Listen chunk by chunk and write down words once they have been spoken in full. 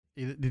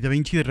Y Da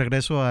Vinci de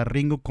regreso a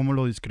Ringo, ¿cómo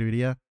lo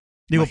describiría?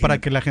 Digo, Imagínate.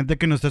 para que la gente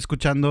que nos está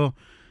escuchando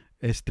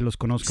los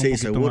conozca un Sí,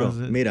 poquito seguro.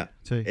 más. Mira,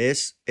 Sí.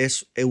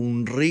 es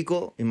un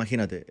rico,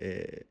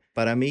 imagínate,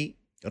 para mí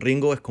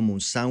Ringo es como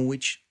un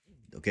sándwich,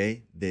 ¿ok?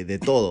 De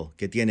todo,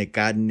 que tiene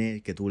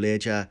carne, que tú le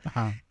echas,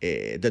 Ajá.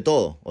 de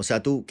todo. O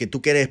sea, que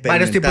tú quieres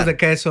Varios tipos de experimentar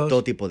quesos.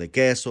 todo tipo de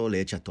queso,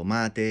 le echas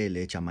tomate,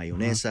 le echas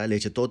mayonesa, le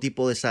echas todo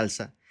tipo de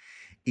salsa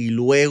y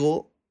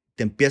luego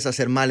te empieza a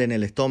hacer mal en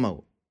el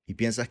estómago y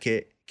piensas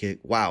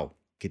wow,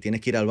 que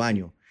tienes que ir al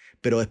baño.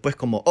 Pero después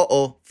como,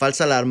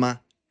 falsa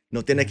alarma,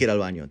 no tienes que ir al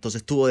baño.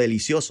 Entonces estuvo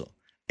delicioso.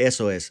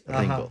 Eso es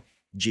Ringo.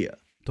 Yeah.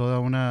 Toda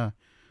una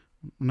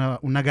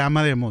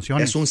gama de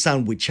emociones. Es un Así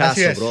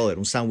sandwichazo, es. brother.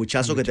 Un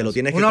sandwichazo que te lo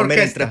tienes que Una comer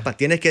en orquesta. 3 partes.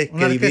 Tienes que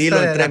Una orquesta dividirlo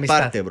en de 3 amistad.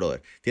 partes,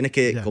 brother. Tienes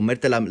que Ya.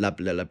 comerte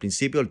al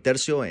principio, el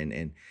tercio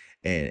en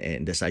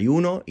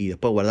desayuno y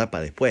después guardar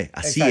para después.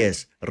 Así Exacto.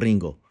 es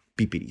Ringo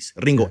Pipiris.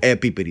 Ringo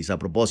Pipiris, a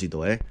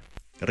propósito, ¿eh?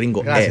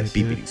 Ringo Gracias.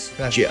 Pipiris.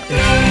 Gracias.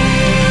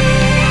 Yeah.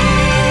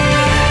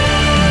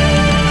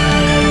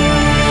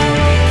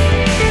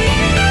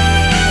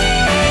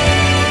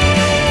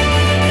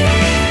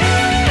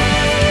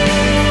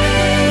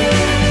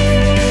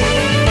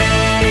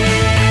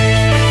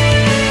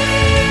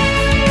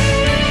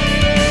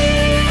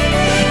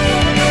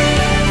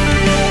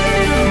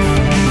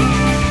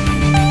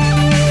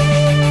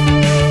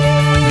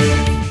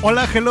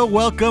 Hola, hello,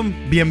 welcome,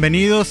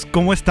 bienvenidos,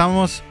 ¿cómo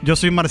estamos? Yo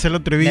soy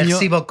Marcelo Treviño.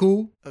 Merci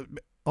beaucoup.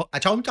 Oh.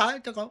 Achau.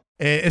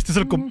 Este es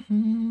el...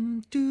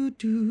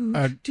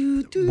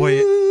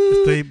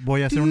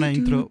 voy a hacer una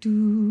intro.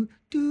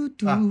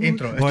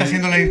 Intro. Voy- Está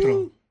haciendo la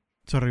intro.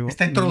 Sorry,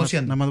 Está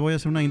introduciendo. Nada más voy a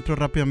hacer una intro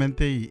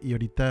rápidamente y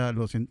ahorita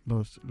los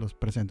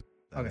presento.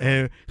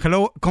 Okay.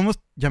 Hello,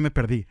 ya me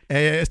perdí.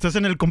 Estás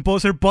en el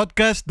Composer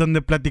Podcast,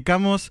 donde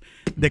platicamos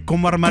de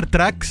cómo armar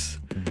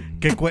tracks,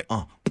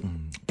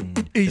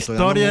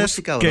 historias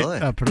música, que...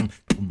 brother.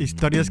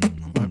 Historias que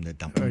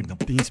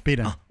te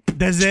inspiran.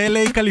 Desde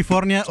LA,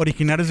 California,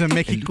 originarios de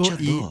México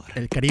y luchador.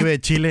 el Caribe de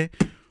Chile,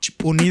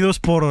 unidos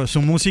por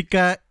su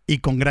música y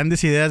con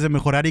grandes ideas de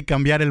mejorar y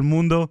cambiar el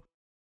mundo,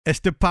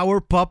 este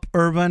Power Pop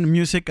Urban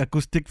Music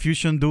Acoustic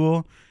Fusion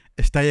Duo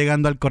está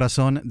llegando al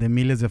corazón de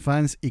miles de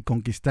fans y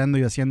conquistando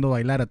y haciendo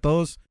bailar a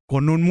todos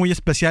con un muy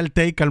especial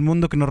take al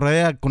mundo que nos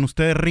rodea. Con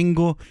ustedes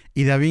Ringo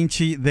y Da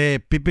Vinci de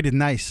Pipiris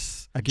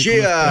Nice. Aquí con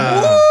Yeah.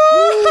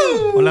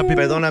 ustedes. Hola, Pipiris.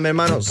 Perdóname,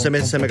 hermano, se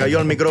me cayó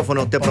el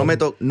micrófono. Te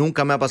prometo,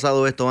 nunca me ha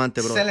pasado esto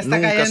antes, bro. Se le está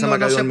Nunca cayendo, se me ha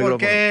no caído sé el por micrófono.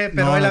 qué,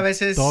 pero No, él a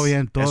veces... Todo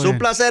bien, todo Es bien. un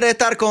placer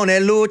estar con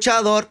el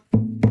luchador.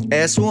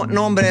 Es un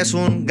hombre, es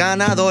un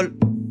ganador.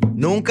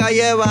 Nunca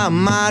lleva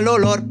mal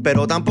olor,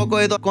 pero tampoco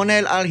he ido con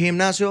él al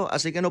gimnasio,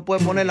 así que no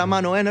puede poner la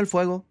mano en el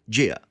fuego.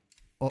 Yeah.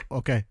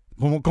 Ok.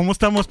 ¿Cómo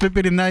estamos,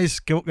 Pipiris Nice?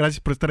 Gracias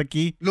por estar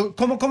aquí.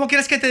 ¿Cómo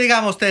quieres que te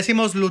digamos? ¿Te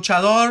decimos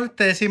luchador?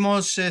 ¿Te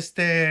decimos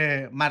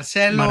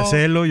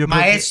Marcelo? Yo creo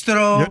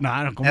Maestro,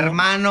 ¿cómo?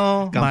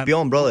 hermano.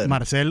 Campeón, brother.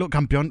 Marcelo,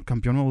 campeón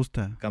me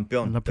gusta.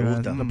 Campeón, Es la ¿te primera,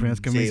 gusta? la primera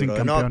vez que me Sí, dicen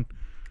brother. campeón. No,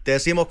 te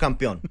decimos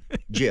campeón.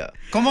 Yeah.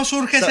 ¿Cómo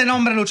surge ese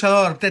nombre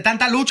luchador? ¿De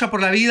tanta lucha por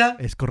la vida?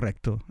 Es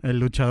correcto. El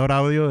luchador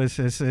audio es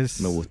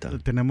Me gusta.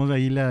 Tenemos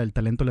ahí el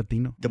talento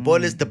latino. ¿Te puedo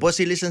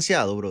decir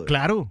licenciado, brother?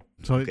 Claro.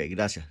 Ok,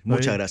 gracias.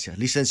 Muchas gracias.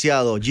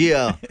 Licenciado,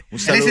 yeah. Un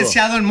Es saludo.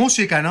 licenciado en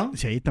música, ¿no?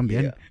 Sí,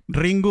 también. Yeah.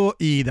 Ringo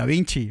y Da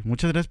Vinci,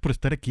 muchas gracias por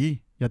estar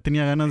aquí. Ya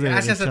tenía ganas de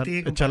Gracias a ti,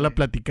 echar la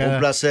compadre. platicada. Un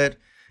placer.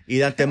 Y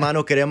de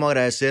antemano queremos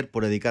agradecer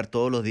por dedicar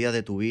todos los días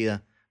de tu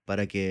vida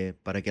para que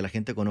la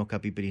gente conozca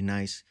a Pipiris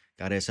Nice.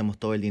 Agradecemos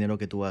todo el dinero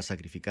que tú vas a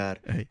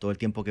sacrificar, Ey. todo el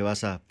tiempo que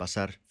vas a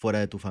pasar fuera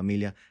de tu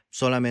familia,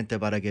 solamente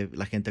para que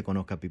la gente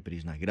conozca a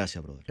Pipiris Nice.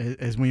 Gracias, brother.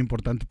 Es muy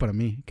importante para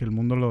mí que el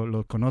mundo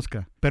lo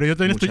conozca. Pero yo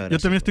también, Muchas yo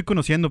gracias, también estoy bro.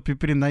 conociendo a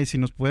Pipiris Nice. Si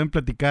nos pueden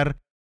platicar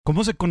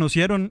cómo se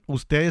conocieron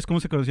ustedes, cómo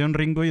se conocieron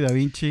Ringo y Da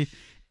Vinci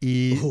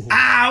y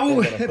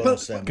 ¡Au!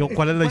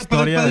 cuál es la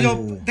historia.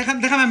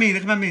 Déjame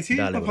a mí, ¿sí?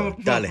 Dale, por favor,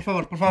 brother, dale.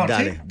 por favor,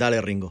 Dale, ¿sí?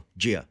 dale, Ringo.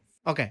 Yeah.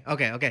 Ok,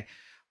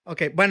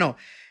 bueno,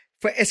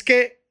 es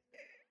que...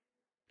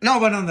 No,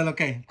 bueno,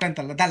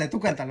 cuéntalo, dale, tú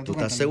cuéntalo. ¿Tú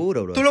estás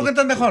seguro, bro? Tú lo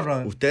cuentas mejor,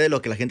 brother. Ustedes,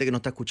 la gente que nos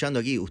está escuchando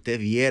aquí, ustedes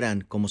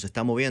vieran cómo se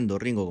está moviendo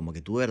Ringo, como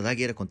que tú de verdad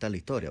quieres contar la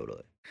historia,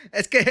 brother.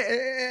 Es que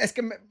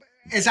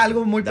es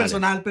algo muy Dale,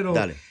 personal, pero...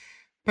 Dale.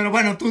 Pero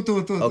bueno, tú.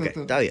 Ok,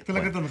 está bien. Tú lo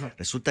Bueno, cuentas mejor.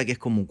 resulta que es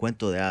como un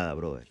cuento de hada,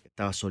 brother.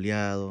 Estaba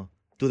soleado.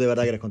 Tú de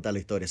verdad quieres contar la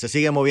historia. Se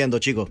sigue moviendo,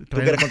 chicos. Tú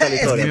quieres contar la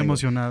Estoy historia. muy Ringo?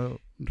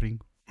 emocionado,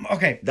 Ringo.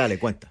 Ok, Dale,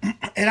 cuenta.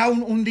 era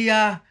un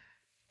día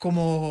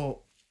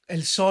como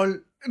el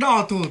sol...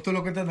 No, tú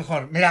lo cuentas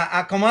mejor. Mira,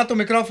 acomoda tu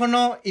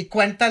micrófono y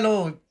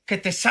cuéntalo que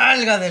te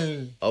salga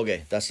del... Ok,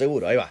 ¿estás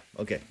seguro? Ahí va.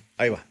 Ok,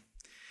 ahí va.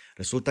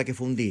 Resulta que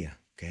fue un día,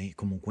 ok,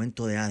 como un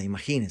cuento de hada.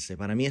 Imagínense,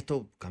 para mí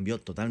esto cambió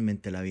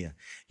totalmente la vida.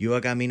 Yo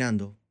iba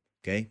caminando,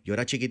 ok, yo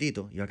era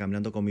chiquitito, iba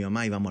caminando con mi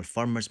mamá, íbamos al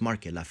Farmer's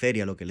Market, la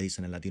feria, lo que le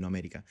dicen en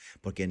Latinoamérica,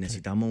 porque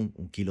necesitamos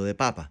un kilo de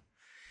papa.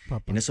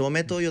 Papá. En ese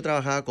momento yo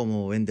trabajaba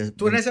como vendedor.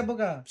 ¿Tú en esa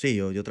época? Sí,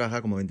 yo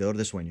trabajaba como vendedor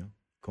de sueños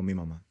con mi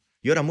mamá.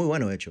 Yo era muy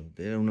bueno, de hecho.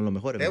 Era uno de los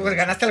mejores. Pues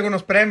ganaste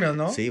algunos premios,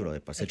 ¿no? Sí,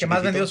 brother. El que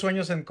más vendió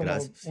sueños en como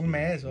un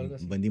mes o algo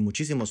así. Vendí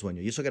muchísimos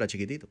sueños. Y eso que era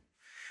chiquitito.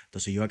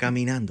 Entonces yo iba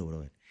caminando,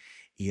 brother.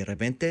 Y de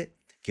repente,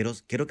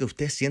 quiero que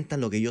ustedes sientan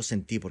lo que yo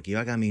sentí. Porque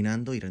iba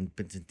caminando y de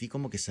repente sentí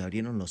como que se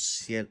abrieron los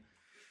cielos.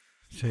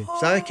 Sí.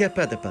 ¿Sabes qué?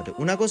 Espérate.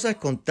 Una cosa es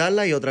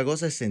contarla y otra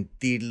cosa es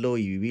sentirlo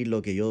y vivir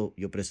lo que yo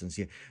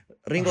presencié.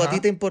 Ringo, Ajá. ¿a ti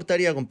te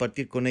importaría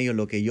compartir con ellos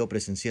lo que yo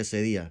presencié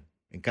ese día?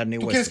 En carne y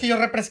 ¿Tú hueso. quieres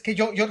que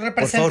yo Por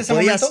represente favor, ese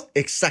momento?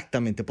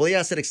 exactamente.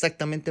 ¿Podías hacer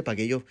exactamente para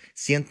que ellos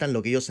sientan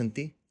lo que yo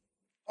sentí?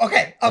 Ok.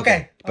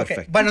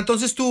 Perfecto. Bueno,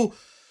 entonces tú,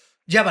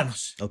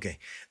 llévanos. Ok.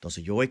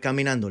 Entonces yo voy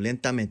caminando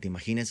lentamente.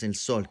 Imagínense el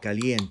sol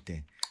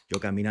caliente. Yo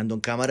caminando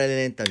en cámara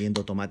lenta,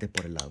 viendo tomates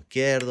por el lado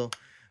izquierdo,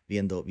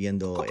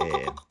 viendo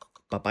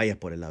papayas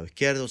por el lado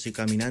izquierdo. Sigo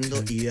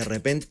caminando y de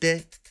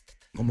repente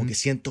como que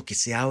siento que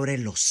se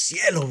abren los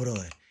cielos,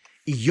 brother.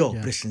 Y yo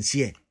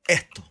presencié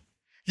esto.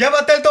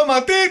 Llévate el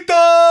tomatito,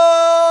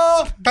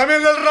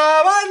 también el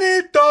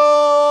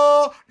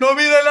rabanito, no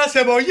olvides la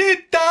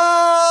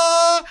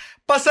cebollita,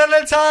 pasarle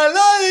el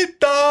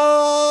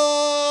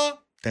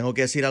saladito. Tengo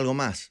que decir algo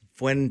más.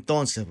 Fue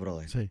entonces,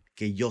 brother, Sí.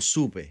 que yo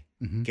supe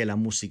que la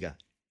música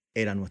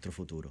era nuestro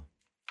futuro.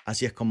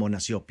 Así es como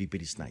nació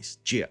Pipiris Nice.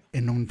 Yeah.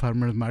 En un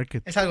farmer's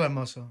market. Es algo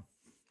hermoso.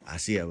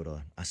 Así es,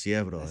 brother. Así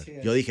es, brother. Así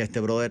es. Yo dije, este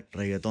brother,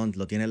 reggaetón,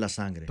 lo tiene en la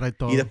sangre. Trae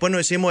todo. Y después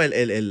nos hicimos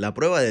la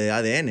prueba de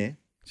ADN.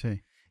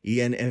 Sí. Y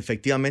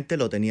efectivamente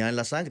lo tenía en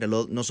la sangre.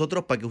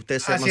 Nosotros, para que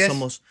ustedes Así sepan,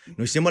 es.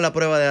 nos hicimos la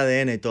prueba de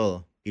ADN y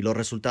todo. Y los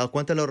resultados,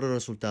 cuéntale los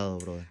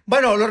resultados, brother.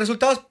 Bueno, los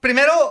resultados,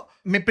 primero,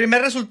 mi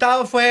primer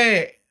resultado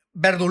fue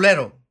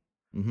verdulero.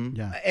 Ujú.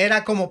 Ya.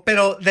 Era como,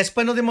 pero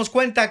después nos dimos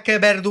cuenta que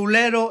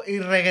verdulero y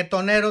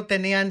reggaetonero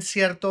tenían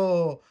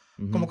cierto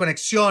como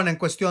conexión en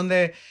cuestión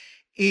del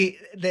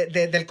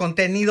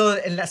contenido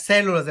en las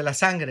células de la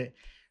sangre.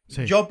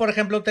 Sí. Yo, por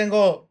ejemplo,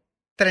 tengo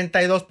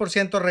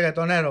 32%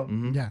 reggaetonero.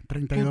 Ujú. Ya,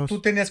 32.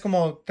 Tú tenías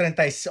como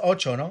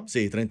 38, ¿no?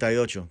 Sí,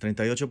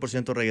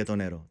 38%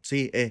 reggaetonero.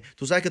 Sí,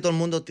 tú sabes que todo el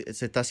mundo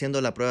se está haciendo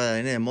la prueba de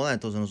ADN de moda,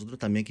 entonces nosotros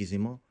también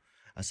quisimos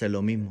hacer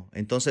lo mismo.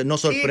 Entonces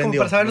nos como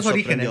sorprendió. para saber nos los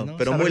orígenes, sorprendió. ¿no?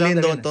 Pero Saber muy de dónde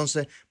lindo, vienes.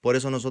 entonces, por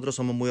eso nosotros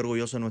somos muy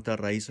orgullosos de nuestras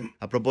raíces.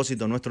 A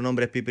propósito, nuestro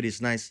nombre es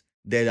Pipiris Nice,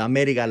 de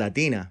América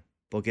Latina,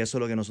 porque eso es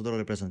lo que nosotros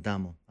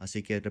representamos.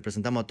 Así que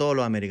representamos a todos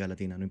los de América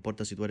Latina, no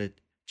importa si tú eres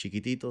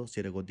chiquitito, si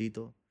eres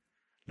gordito,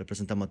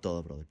 representamos a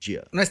todos, brother.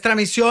 Yeah. Nuestra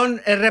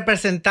misión es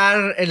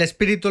representar el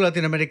espíritu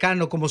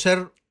latinoamericano, como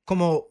ser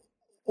como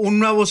un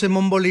nuevo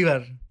Simón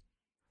Bolívar.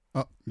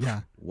 Oh,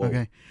 ya. Wow. Ok.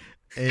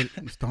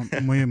 Está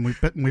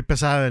muy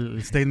pesada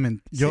el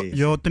statement.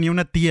 Yo tenía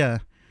una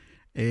tía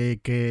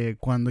que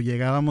cuando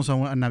llegábamos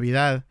a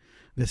Navidad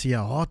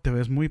decía, oh, te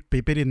ves muy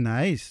Pipiris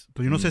Nice.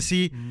 Entonces,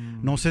 yo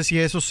no sé si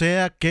eso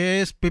sea,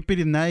 ¿qué es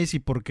Pipiris Nice y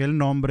por qué el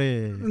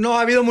nombre? No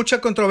ha habido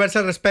mucha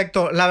controversia al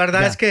respecto. La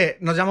verdad Ya. es que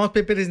nos llamamos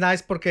Pipiris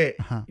Nice porque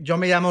Ajá. yo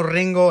me llamo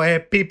Ringo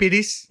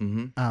Pipiris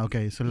Ujú. Ah, ok.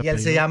 Eso es el y él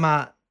se apellido.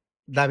 llama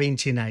Da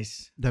Vinci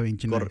Nice. Da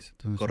Vinci Nice. Entonces,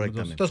 son los dos.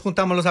 Correctamente. Entonces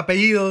juntamos los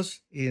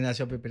apellidos y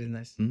nació Pipiris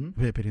Nice. Ujú.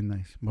 Pipiris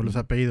Nice. Por los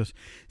apellidos.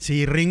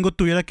 Si Ringo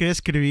tuviera que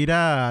describir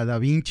a Da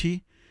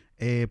Vinci,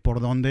 ¿por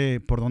dónde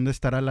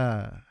estará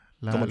la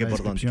 ¿Cómo que la por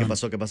dónde?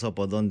 descripción? ¿Qué pasó?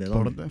 ¿Por dónde?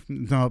 Por- ¿Dónde?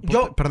 no,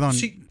 Yo, perdón.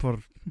 sí.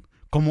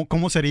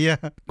 ¿Cómo sería?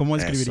 ¿Cómo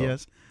Eso.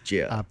 describirías?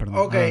 Yeah. Ah, perdón.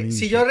 Ok, Da Vinci,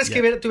 si yo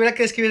ya. tuviera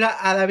que describir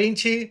a Da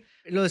Vinci,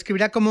 lo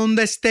describiría como un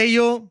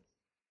destello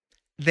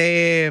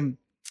de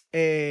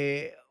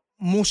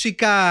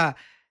música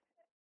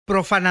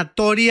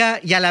profanatoria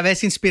y a la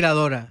vez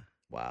inspiradora.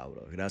 Wow,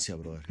 bro. Gracias,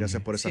 bro.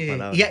 Gracias por esas Sí.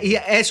 palabras. Y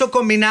eso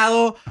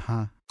combinado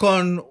Ajá.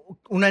 con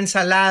una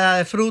ensalada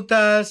de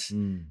frutas,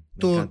 Me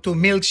tu encanta, bro.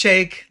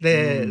 milkshake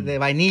de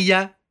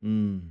vainilla,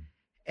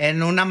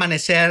 en un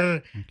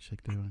amanecer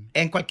Milkshake de vainilla.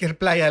 en cualquier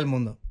playa del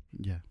mundo.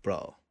 Ya.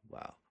 Bro, wow.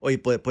 Oye,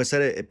 puede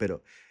ser,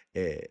 pero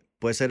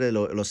puede ser el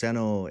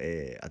océano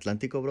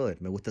Atlántico, brother.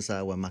 Me gusta esa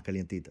agua más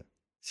calientita.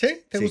 ¿Sí?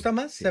 ¿Te Sí, gusta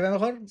más? sí, ¿Se ve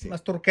mejor? sí.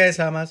 Más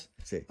turquesa, más...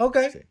 Sí. Ok.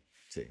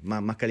 Sí.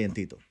 Más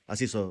calientito.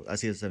 Así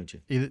es,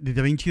 Sánchez. Y de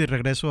Da Vinci de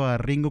regreso a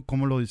Ringo,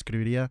 ¿cómo lo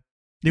describiría?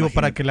 Digo,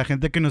 para Imagínate. que la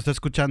gente que nos está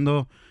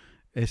escuchando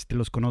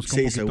los conozca un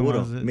Sí, poquito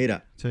seguro. más.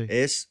 Mira, Sí.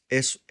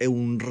 es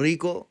un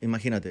rico,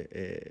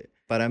 imagínate,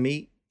 para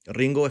mí,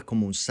 Ringo es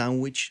como un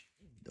sándwich,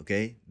 ¿ok?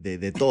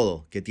 De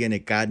todo, que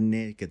tiene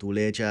carne, que tú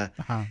le echas,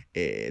 Ajá.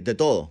 de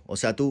todo. O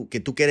sea, tú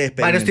quieres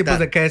experimentar. Varios tipos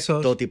de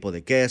quesos. Todo tipo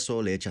de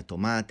queso, le echas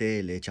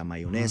tomate, le echas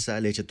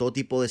mayonesa, le echas todo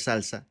tipo de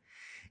salsa.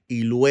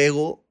 Y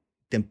luego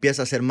te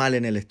empieza a hacer mal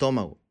en el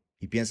estómago.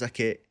 Y piensas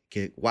que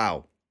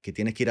wow, que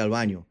tienes que ir al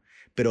baño.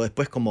 Pero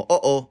después como,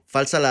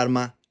 falsa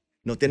alarma,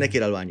 no tienes que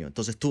ir al baño.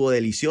 Entonces estuvo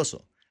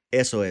delicioso.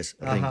 Eso es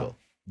Ringo. Ajá.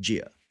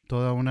 Yeah.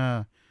 Toda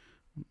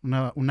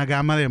una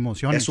gama de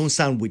emociones. Es un Así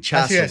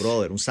sandwichazo, es.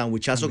 brother. Un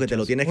sandwichazo que te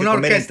lo tienes que Una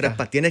comer orquesta. en 3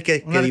 partes. Tienes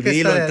que Una orquesta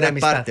dividirlo en de 3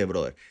 amistad. partes,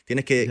 brother.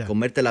 Tienes que Ya.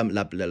 comerte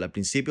al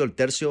principio el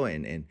tercio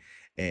en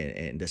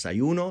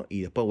desayuno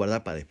y después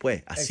guardar para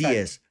después. Así Exacto.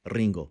 es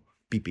Ringo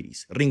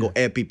Pipiris. Ringo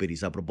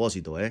Pipiris, a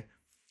propósito, ¿eh?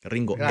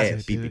 Ringo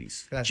Gracias,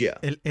 Pipiris. gracias.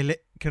 Yeah.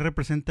 ¿Qué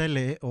representa el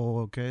E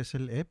o qué es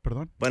el E?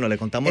 Perdón. Bueno, le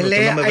contamos El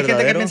nuestro nombre hay gente que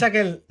verdadero. piensa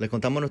que Le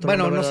contamos nuestro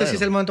bueno, nombre no verdadero. sé si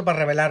es el momento para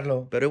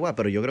revelarlo. Pero igual,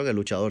 pero yo creo que el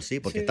luchador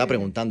sí, porque Sí, está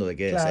preguntando de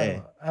qué claro.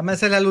 es.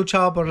 Además, él ha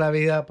luchado por la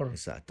vida,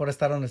 Exacto. por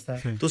estar donde está.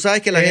 Sí. Tú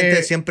sabes que la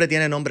gente siempre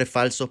tiene nombres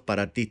falsos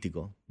para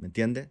artísticos, ¿me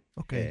entiendes?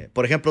 Ok.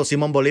 Por ejemplo,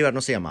 Simón Bolívar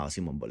no se llamaba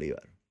Simón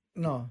Bolívar.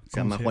 No.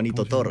 Se llama se- Juanito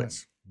cómo se llama?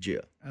 Torres.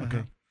 Yeah. Ajá. Ok.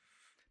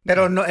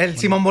 Pero no, el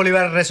Simón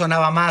Bolívar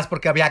resonaba más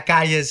porque había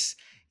calles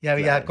y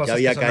había Claro, cosas ya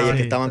había que sonaban. calles que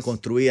Sí, estaban Entonces,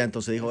 construidas,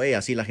 entonces dijo, hey,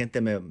 así la gente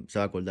se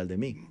va a acordar de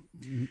mí.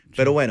 Sí,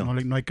 Pero bueno.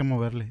 No hay que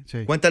moverle.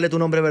 Sí. Cuéntale tu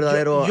nombre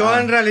verdadero. yo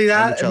al en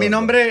realidad, luchador, mi bro.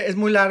 nombre es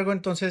muy largo,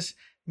 entonces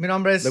mi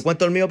nombre es... ¿Le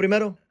cuento el mío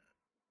primero?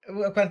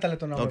 Cuéntale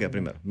tu nombre. Ok,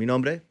 primero. Mi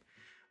nombre.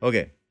 Ok.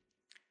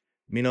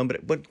 Mi nombre.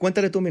 Bueno,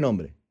 cuéntale tú mi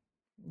nombre.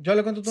 ¿Yo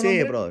le cuento tu Sí,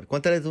 nombre? brother.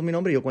 Cuéntale tú mi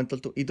nombre y yo cuento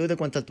el tuyo. Y tú te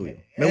cuentas el tuyo.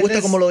 Me Él gusta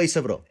es- cómo lo dice,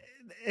 bro.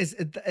 Es,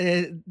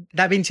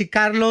 Da Vinci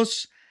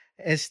Carlos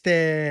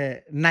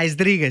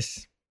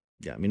Naisdríguez.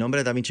 Ya, mi nombre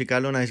es Da Vinci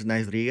Carlos Nice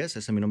Rodríguez. Ese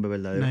es mi nombre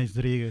verdadero. Nice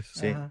Rodríguez.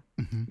 Sí. Ajá.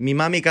 Ujú. Mi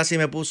mami casi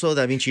me puso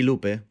Da Vinci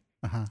Lupe.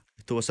 Ajá.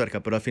 Estuvo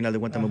cerca, pero al final de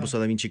cuentas me Ajá. puso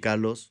Da Vinci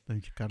Carlos. Da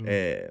Vinci Carlos.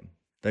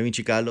 Da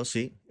Vinci Carlos,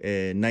 sí.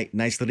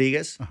 Nice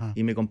Rodríguez. Ajá.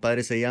 Y mi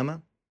compadre se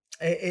llama.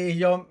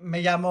 Yo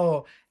me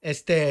llamo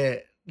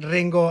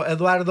Ringo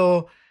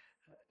Eduardo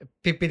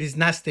Pipiris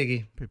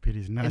Nastegui.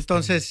 Pipiris Nasty.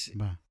 Entonces,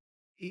 Va.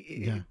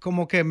 Ya.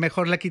 Como que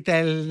mejor le quité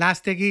el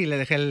Nastegui y le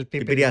dejé el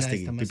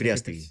Pipiriastegui. Nasty, más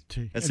Pipiriastegui. Pipiris.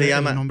 Sí. Él se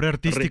llama El nombre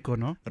artístico,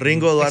 ¿no?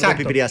 Ringo Eduardo Exacto,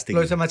 Pipiriastegui.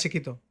 lo hice más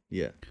chiquito.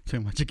 Yeah. Sí,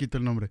 más chiquito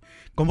el nombre.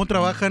 ¿Cómo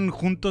trabajan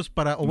juntos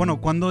para, o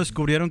bueno, cuándo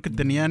descubrieron que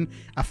tenían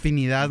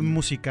afinidad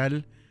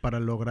musical para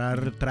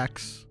lograr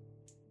tracks?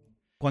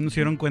 ¿Cuándo se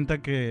dieron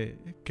cuenta que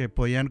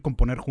podían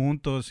componer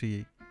juntos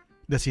y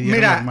decidieron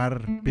Mira,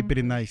 armar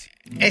Pipiris Nice?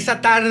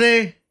 Esa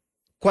tarde,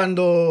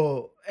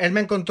 cuando él me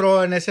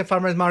encontró en ese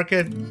Farmer's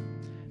Market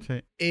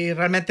Sí. y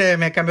realmente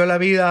me cambió la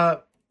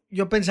vida,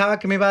 yo pensaba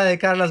que me iba a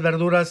dedicar a las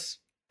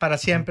verduras para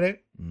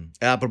siempre.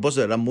 A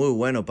propósito, era muy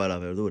bueno para las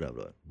verduras,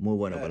 bro. Muy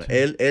bueno para. Sí.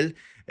 Él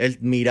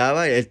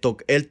miraba, él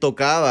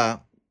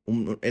tocaba,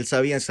 él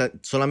sabía,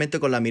 solamente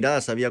con la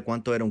mirada sabía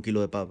cuánto era un kilo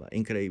de papa.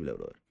 Increíble,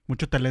 brother.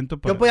 Mucho talento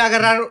para... Yo podía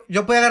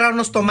agarrar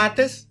unos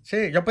tomates,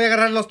 sí, yo podía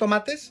agarrar los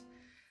tomates.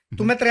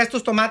 Tú me traías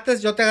tus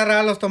tomates, yo te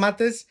agarraba los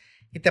tomates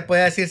y te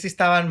podía decir si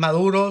estaban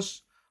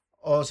maduros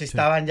o si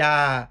estaban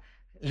ya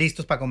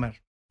listos para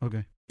comer. Ok.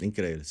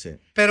 Increíble, sí.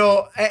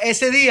 Pero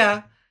ese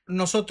día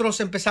nosotros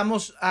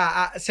empezamos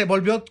se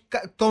volvió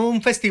como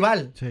un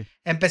festival. Sí.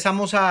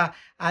 Empezamos a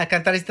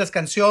cantar estas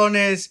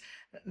canciones.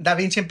 Da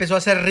Vinci empezó a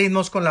hacer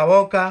ritmos con la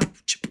boca.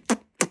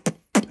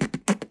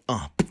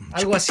 Ah,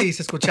 Algo así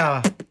se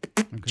escuchaba.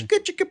 Ok.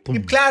 chique, chique, pum.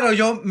 Y claro,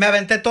 yo me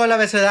aventé todo el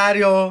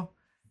abecedario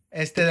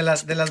de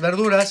las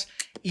verduras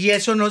y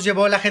eso nos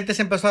llevó, la gente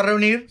se empezó a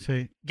reunir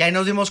Sí. y ahí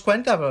nos dimos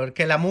cuenta, bro,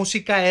 que la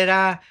música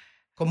era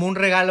como un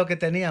regalo que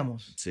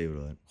teníamos Sí,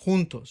 brother.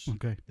 juntos.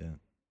 Ok. Yeah.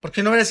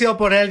 Porque si no hubiera sido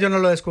por él, yo no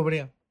lo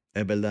descubría.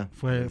 Es verdad.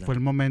 Fue es verdad. el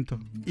momento.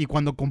 Y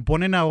cuando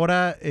componen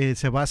ahora,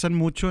 se basan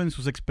mucho en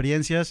sus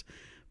experiencias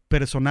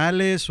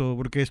personales o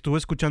porque estuve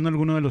escuchando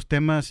alguno de los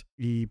temas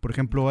y, por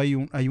ejemplo, hay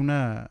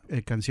una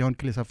canción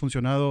que les ha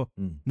funcionado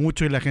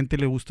mucho y la gente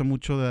le gusta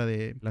mucho la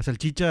de la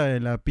salchicha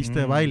en la pista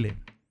de baile.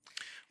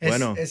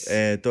 Bueno,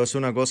 todo es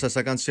una cosa,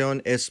 esa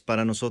canción es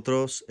para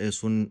nosotros,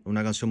 es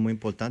una canción muy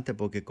importante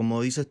porque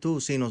como dices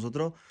tú, sí,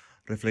 nosotros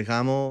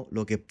reflejamos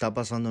lo que está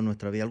pasando en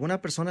nuestra vida. Algunas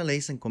personas le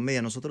dicen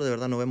comedia, nosotros de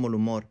verdad no vemos el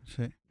humor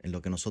Sí. en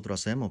lo que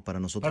nosotros hacemos. Para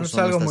nosotros Bueno, es son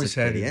algo nuestras muy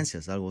serio.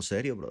 experiencias, algo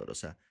serio, brother. O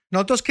sea,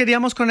 Nosotros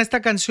queríamos con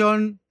esta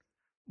canción,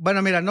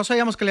 bueno, mira, no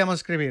sabíamos que le íbamos a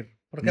escribir,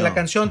 porque No, la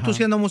canción, tú ajá.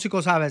 siendo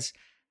músico sabes,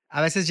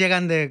 a veces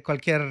llegan de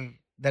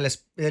del Sí.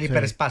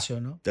 hiperespacio,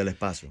 ¿no? del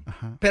espacio.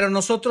 Ajá. Pero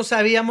nosotros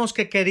sabíamos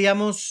que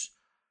queríamos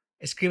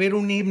escribir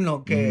un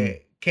himno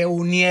que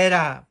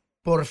uniera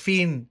por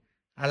fin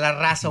a la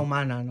raza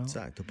humana, ¿no?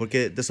 Exacto,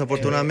 porque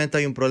desafortunadamente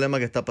hay un problema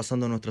que está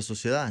pasando en nuestra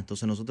sociedad.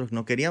 Entonces nosotros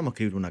no queríamos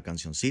escribir una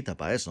cancioncita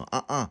para eso.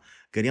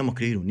 Queríamos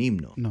escribir un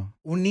himno. No.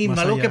 Un himno,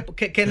 Más algo allá.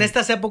 que en Sí.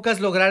 estas épocas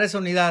lograr esa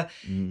unidad.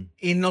 Mm,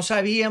 Y no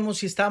sabíamos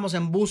si estábamos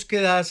en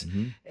búsquedas,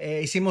 ujú,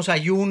 hicimos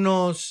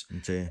ayunos,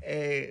 sí.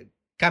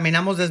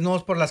 caminamos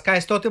desnudos por las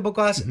calles, todo tipo de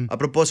cosas. Ujú. A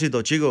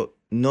propósito, chicos,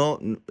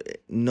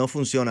 no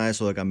funciona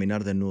eso de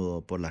caminar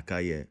desnudo por las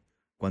calles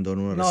cuando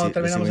uno No, recibe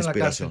terminamos en la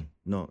inspiración.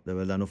 No, de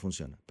verdad no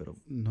funciona, pero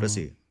No.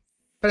 prosigue.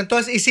 Pero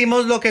entonces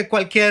hicimos lo que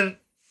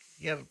cualquier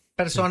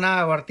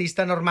persona o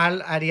artista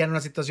normal haría en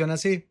una situación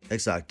así,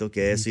 Exacto,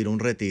 que es ir a un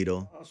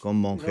retiro con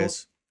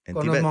monjes en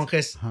con Tibet. los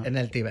monjes Ajá. en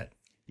el Tíbet.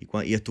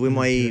 Y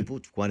estuvimos En ahí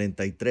Tibet.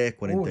 43,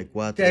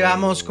 44.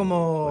 llevamos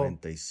como-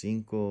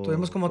 45.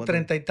 Tuvimos como ¿cuánto?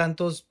 30 y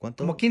tantos,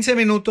 ¿Cuánto? como 15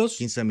 minutos.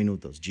 15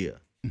 minutos,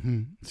 yeah.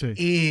 Ujú. Sí.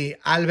 Y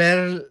al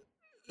ver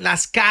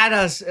las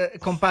caras,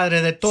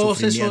 compadre, de todos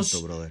Sufrimiento,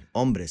 esos brother.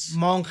 Hombres.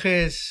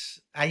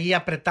 monjes allí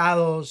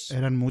apretados,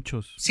 Eran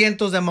muchos.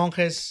 cientos de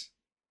monjes.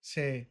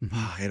 Sí.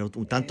 Era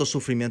tanto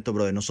sufrimiento,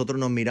 brother. Nosotros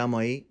nos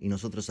miramos ahí y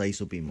nosotros ahí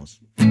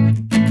supimos.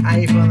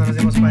 Ahí fue donde nos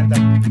dimos cuenta.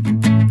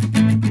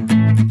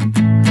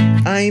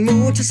 Hay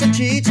mucha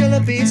salchicha en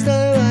la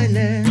pista de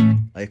baile.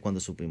 Ahí es cuando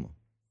supimos.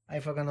 Ahí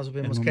fue cuando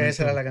supimos El que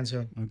esa era momento. la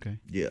canción. Ok.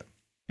 Yeah.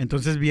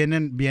 Entonces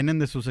vienen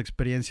de sus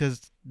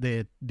experiencias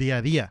de día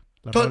a día.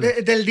 las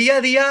rolas. Del día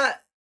a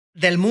día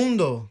del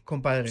mundo,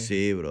 compadre.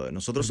 Sí, bro.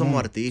 Nosotros El somos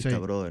mundo, artistas, sí.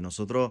 bro.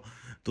 Nosotros,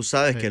 tú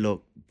sabes Sí. que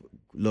lo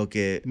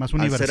que Más al ser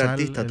universal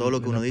artista, todo lo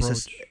que el uno dice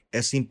approach.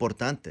 es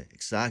importante.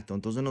 Exacto.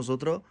 Entonces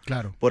nosotros,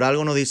 Claro. por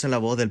algo nos dicen la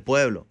voz del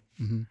pueblo.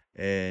 Ujú.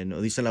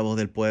 Nos dicen la voz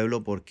del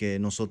pueblo porque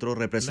nosotros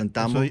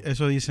representamos.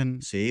 Eso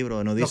dicen. Sí,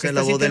 bro. Nos Lo que dicen está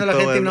la voz del sintiendo la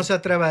gente y pueblo. no se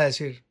atreve a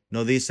decir.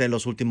 Nos dicen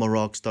los últimos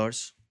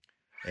rockstars.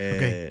 Ok.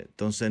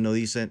 Entonces nos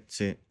dicen,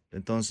 sí.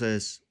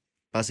 Entonces,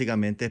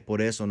 básicamente es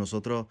por eso.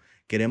 Nosotros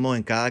queremos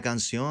en cada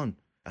canción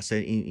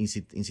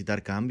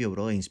incitar cambio,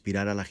 bro, e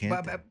inspirar a la gente.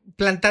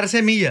 Plantar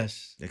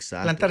semillas.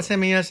 Exacto. Plantar Bro.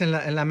 semillas en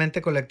la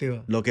mente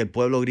colectiva. Lo que el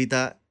pueblo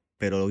grita,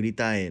 pero lo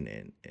grita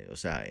o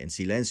sea, en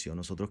silencio.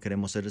 Nosotros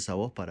queremos ser esa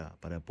voz para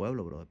el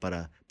pueblo, bro.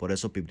 Por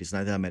eso Pipiris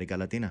de América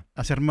Latina.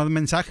 Hacer más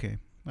mensaje.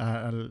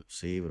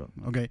 Sí, bro.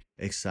 Ok.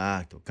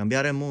 Exacto.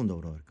 Cambiar el mundo,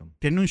 bro.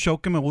 Tiene un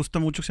show que me gusta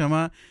mucho que se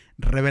llama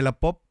Revela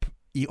Pop.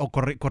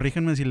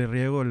 Corríjanme si le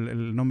riego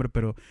el nombre,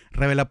 pero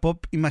Revela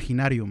Pop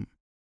Imaginarium.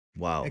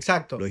 Wow.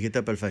 Exacto. Lo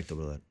dijiste perfecto,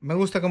 brother. Me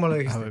gusta cómo lo A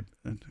dijiste. ver,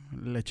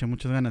 le eché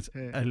muchas ganas.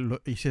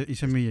 Sí.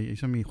 Hice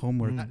mi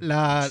homework. Mm.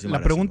 La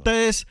Muchísimas pregunta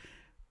gracias,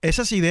 es,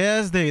 esas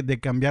ideas de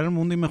cambiar el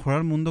mundo y mejorar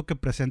el mundo que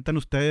presentan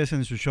ustedes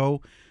en su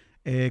show,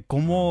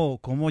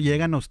 ¿cómo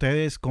llegan a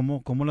ustedes?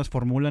 ¿Cómo las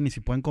formulan? Y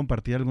si pueden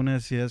compartir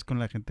algunas ideas con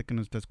la gente que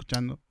nos está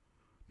escuchando.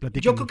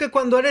 Platíquenos. Yo creo que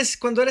cuando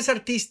eres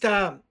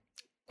artista,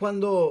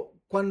 cuando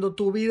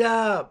tu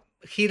vida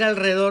gira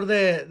alrededor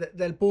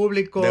del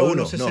público, De uno,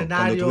 los no.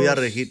 escenarios. Cuando tu vida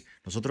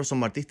nosotros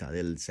somos artistas,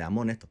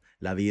 seamos honestos.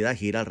 La vida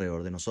gira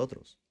alrededor de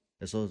nosotros.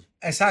 Eso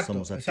Exacto,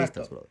 somos artistas,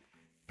 exacto. brother.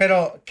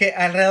 Pero que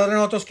alrededor de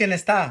nosotros, ¿quién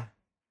está?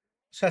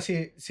 O sea,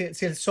 si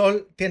el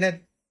sol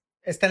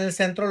está en el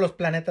centro, los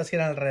planetas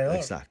giran alrededor.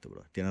 Exacto,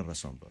 bro. Tienes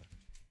razón, bro.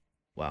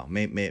 Wow,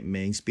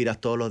 me inspiras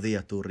todos los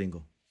días tú,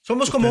 Ringo.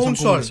 Somos como Ustedes un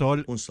son como el sol.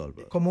 sol. Un sol,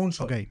 bro. Como un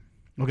sol.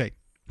 Ok.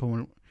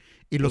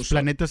 Y los sol.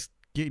 planetas...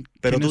 Pero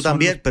 ¿quiénes tú son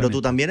también, los pero tú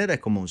planetas? también eres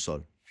como un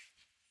sol.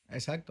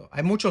 Exacto.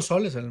 Hay muchos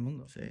soles en el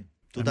mundo. Sí.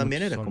 Tú Hay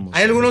también muchos eres soles. como un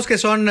Hay sol. algunos que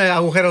son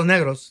agujeros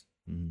negros,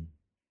 Ujú.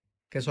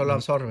 que solo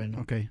absorben,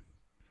 ¿no? Ok.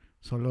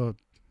 Solo...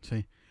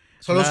 Sí.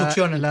 Solo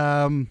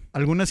succionan.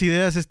 Algunas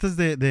ideas estas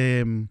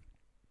de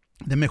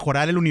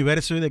mejorar el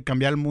universo y de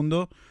cambiar el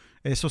mundo,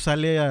 ¿eso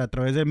sale a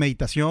través de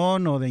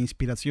meditación o de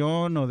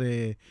inspiración o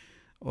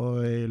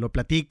lo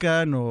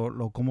platican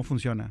o cómo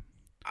funciona?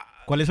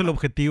 ¿Cuál es el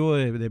objetivo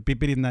de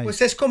Pipiris Night?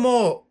 Pues es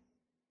como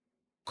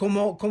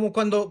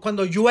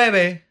cuando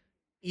llueve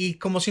y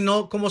como si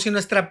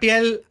nuestra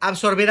piel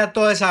absorbiera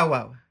toda esa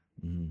agua.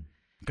 Ujú.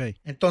 Ok.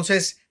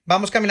 Entonces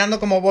vamos caminando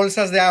como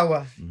bolsas de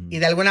agua Ujú. y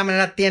de alguna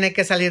manera tiene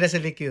que salir ese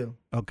líquido.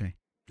 Ok.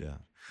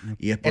 Ya.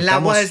 Y El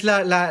agua exportamos. es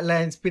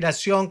la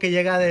inspiración que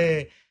llega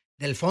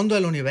del fondo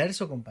del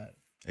universo, compadre.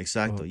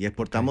 Exacto. Oh, Y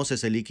exportamos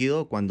ese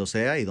líquido cuando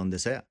sea y donde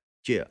sea.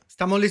 Yeah.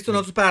 Estamos listos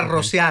nosotros para Ok.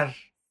 rociar.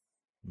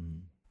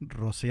 Ujú.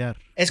 Rociar.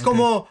 Es Ok.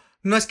 como,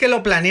 no es que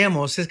lo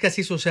planeemos, es que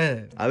así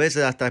sucede. A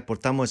veces hasta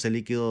exportamos ese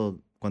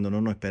líquido cuando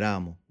no nos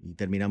esperábamos y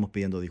terminamos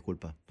pidiendo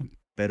disculpas.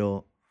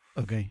 Pero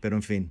Ok.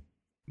 en fin,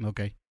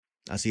 Ok.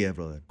 así es,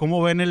 brother.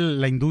 ¿Cómo ven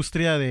la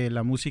industria de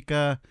la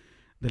música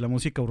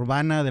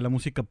urbana, de la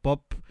música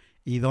pop?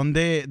 ¿Y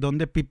dónde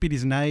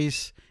Pipiris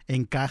Nice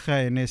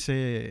encaja en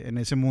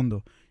ese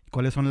mundo?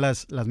 ¿Cuáles son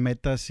las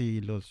metas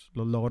y los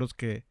logros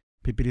que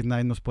Pipiris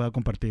Nice nos pueda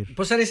compartir?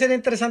 Pues ahí sería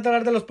interesante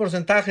hablar de los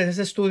porcentajes,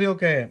 ese estudio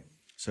que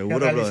Seguro,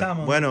 brother.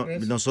 realizamos, Bueno, ¿no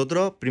crees?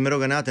 nosotros, primero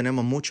que nada,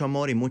 tenemos mucho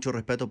amor y mucho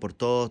respeto por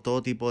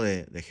todo tipo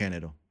de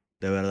género,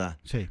 de verdad.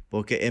 Sí.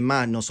 Porque es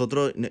más,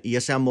 nosotros, y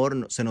ese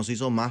amor se nos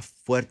hizo más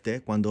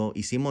fuerte cuando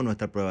hicimos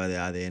nuestra prueba de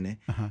ADN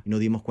Ajá. y nos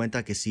dimos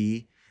cuenta que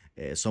sí,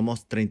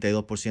 somos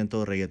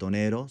 32%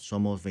 reggaetoneros,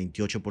 somos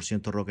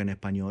 28% rock en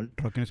español,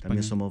 Rock en también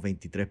español. somos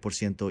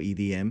 23%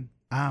 EDM,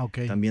 Ah, ok.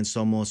 también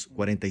somos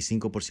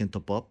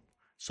 45% pop,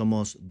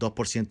 somos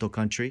 2%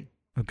 country,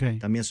 Ok.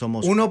 también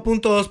somos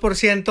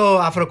 1.2%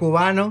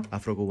 afrocubano.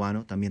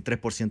 afrocubano, también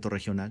 3%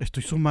 regional.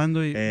 Estoy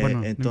sumando y bueno.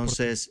 no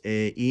Entonces,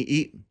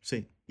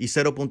 sí, y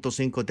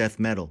 0.5 death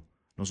metal.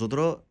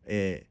 Nosotros,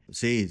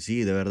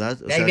 sí, de verdad.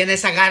 o De ahí sea, viene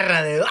esa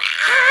garra de...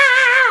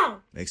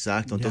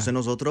 Exacto. Ya. Entonces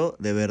nosotros,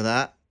 de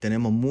verdad,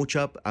 tenemos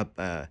mucho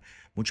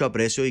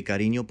aprecio y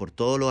cariño por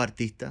todos los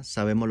artistas.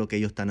 Sabemos lo que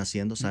ellos están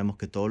haciendo, sabemos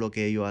que todo lo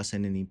que ellos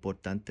hacen es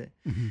importante.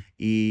 Ujú.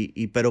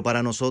 Pero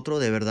para nosotros,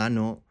 de verdad,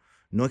 no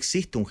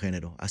existe un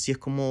género. Así es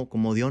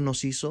como Dios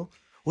nos hizo.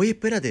 Oye,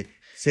 espérate,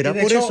 ¿será Y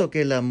de por hecho, eso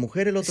que la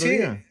mujer el otro Sí,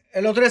 día?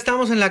 el otro día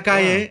estábamos en la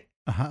calle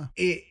Ajá.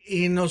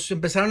 y nos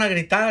empezaron a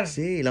gritar.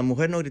 Sí, la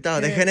mujer nos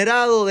gritaba, ¿Qué?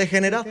 degenerado.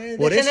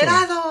 Por eso.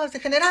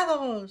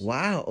 ¡Degenerados!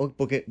 Wow,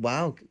 porque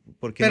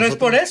Pero es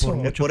por eso. Por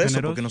Es muchos por eso,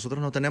 géneros. porque nosotros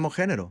no tenemos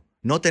género.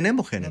 No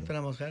tenemos género. No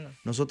tenemos género.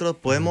 Nosotros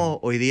podemos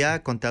hoy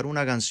día contar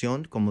una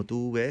canción, como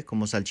tú ves,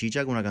 como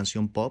Salchicha, una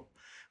canción pop,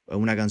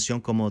 una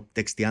canción como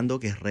Texteando,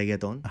 que es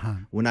reggaetón,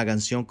 Ajá. una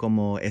canción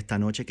como Esta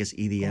Noche, que es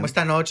EDM, Como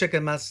esta noche que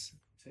es más...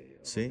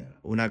 ¿sí?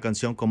 Una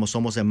canción como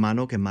Somos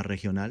Hermanos, que es más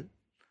regional.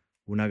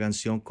 Una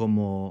canción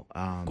como...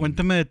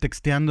 Cuéntame de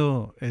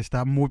Texteando.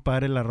 Está muy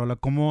padre la rola.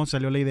 ¿Cómo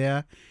salió la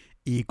idea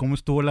y cómo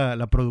estuvo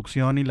la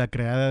producción y la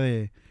creada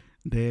de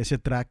ese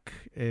track?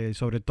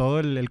 Sobre todo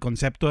el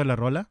concepto de la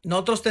rola.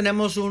 Nosotros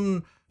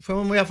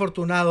fuimos muy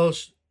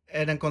afortunados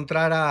en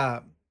encontrar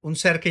a un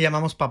ser que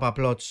llamamos Papa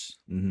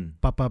Plots.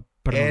 Papa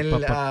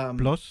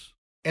Plus.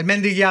 Él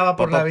mendigueaba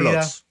por la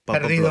vida,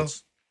 perdido.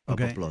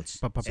 Papa Plots.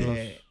 Papa Plus.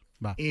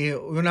 Y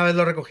una vez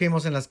lo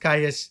recogimos en las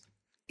calles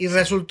y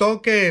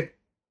resultó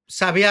que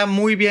sabía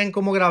muy bien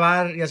cómo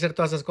grabar y hacer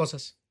todas esas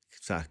cosas.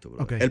 Exacto,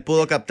 bro. Él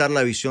pudo captar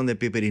la visión de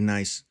Pipiris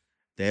Nice.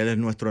 Él es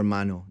nuestro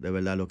hermano, de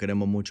verdad, lo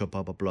queremos mucho,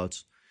 Papa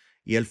Plots.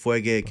 Y él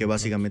fue que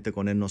básicamente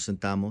con él nos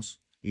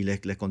sentamos y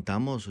les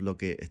contamos lo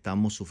que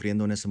estábamos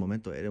sufriendo en ese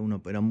momento.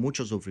 Era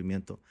mucho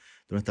sufrimiento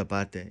de nuestra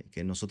parte,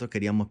 que nosotros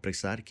queríamos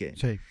expresar que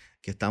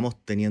estamos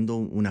teniendo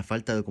una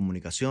falta de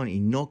comunicación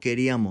y no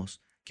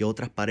queríamos que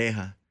otras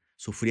parejas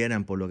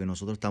sufrieran por lo que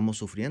nosotros estamos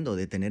sufriendo,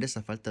 de tener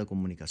esa falta de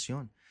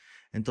comunicación.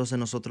 Entonces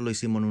nosotros lo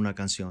hicimos en una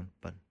canción,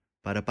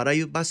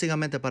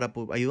 básicamente para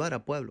ayudar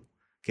al pueblo,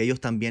 que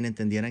ellos también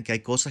entendieran que hay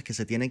cosas que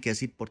se tienen que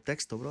decir por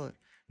texto, brother.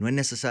 No es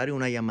necesario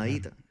una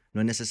llamadita. No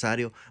es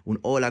necesario un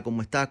hola,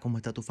 ¿cómo estás? ¿Cómo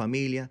está tu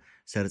familia?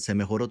 ¿Se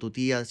mejoró tu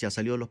tía? ¿Ya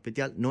salió del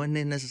hospital? No es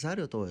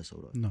necesario todo eso,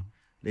 bro. No,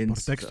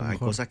 por texto hay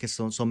mejor. cosas que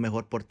son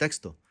mejor por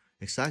texto.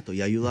 Exacto,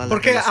 y ayuda a la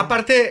Porque relación.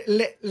 aparte,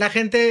 la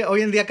gente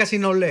hoy en día casi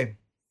no lee.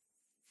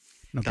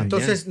 Okay.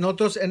 Entonces,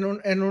 nosotros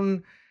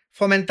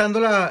fomentando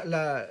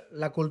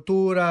la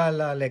cultura,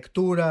 la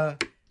lectura,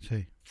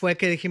 fue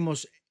que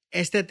dijimos,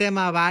 este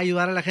tema va a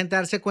ayudar a la gente a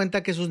darse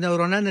cuenta que sus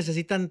neuronas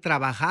necesitan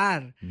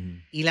trabajar.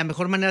 Y la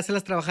mejor manera de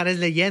hacerlas trabajar es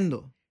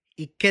leyendo.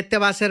 ¿Y qué te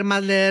va a hacer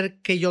más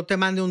leer que yo te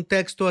mande un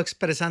texto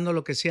expresando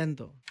lo que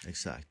siento?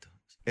 Exacto.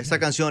 Esa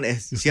canción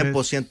es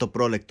 100%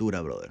 pro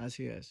lectura, brother.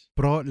 Así es.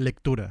 Pro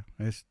lectura.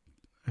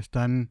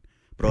 Están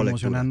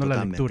promocionando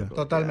la lectura. Bro.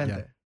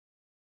 Totalmente.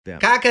 Yeah.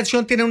 Cada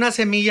canción tiene una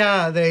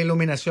semilla de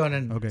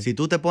iluminación. Si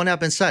tú te pones a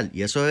pensar,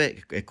 y eso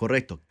es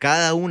correcto,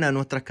 cada una de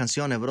nuestras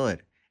canciones,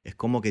 brother, es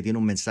como que tiene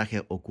un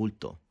mensaje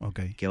oculto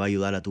que va a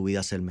ayudar a tu vida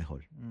a ser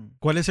mejor.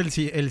 ¿Cuál es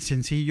el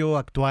sencillo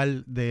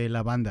actual de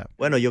la banda?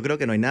 Bueno, yo creo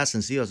que no hay nada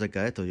sencillo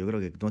acerca de esto. Yo creo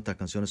que nuestras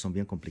canciones son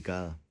bien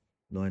complicadas.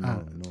 No.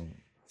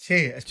 Sí,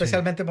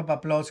 especialmente Papa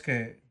Plus,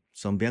 que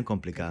son bien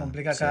complicadas.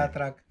 Complica cada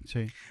track.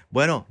 Sí.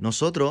 Bueno,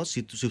 nosotros,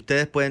 si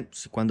ustedes pueden,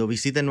 cuando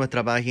visiten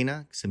nuestra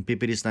página, es en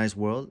Pipiris Nice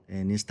World,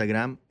 en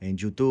Instagram, en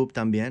YouTube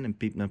también,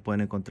 nos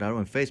pueden encontrar, o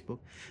en Facebook,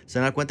 se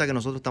dan cuenta que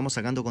nosotros estamos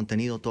sacando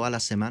contenido todas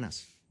las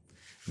semanas.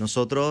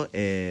 Nosotros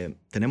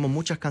tenemos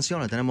muchas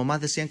canciones, tenemos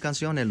más de 100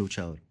 canciones,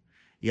 Luchador.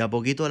 Y a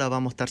poquito las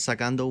vamos a estar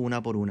sacando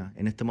una por una.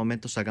 En este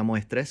momento sacamos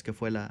Estrés, que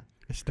fue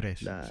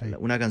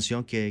una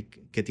canción que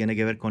tiene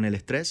que ver con el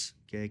estrés,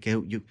 que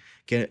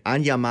la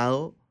han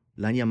llamado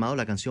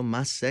la canción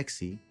más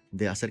sexy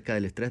acerca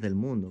del estrés del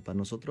mundo. Para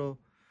nosotros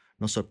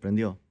nos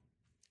sorprendió.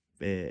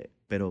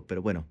 Pero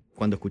bueno,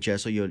 cuando escuché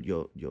eso,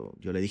 yo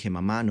le dije,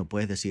 mamá, no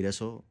puedes decir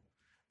eso.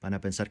 Van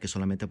a pensar que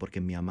solamente porque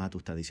es mi mamá tú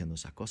estás diciendo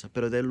esas cosas.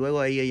 Pero luego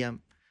ahí ella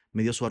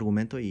me dio su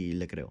argumento y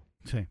le creo.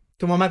 Sí.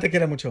 Tu mamá te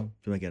quiere mucho.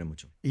 Tú me quieres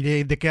mucho. ¿Y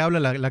de qué habla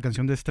la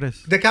canción de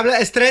Estrés? ¿De qué habla?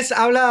 Estrés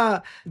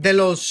habla de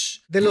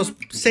los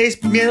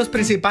 6 miedos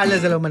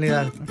principales de la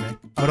humanidad. Okay.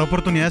 ¿Habrá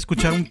oportunidad de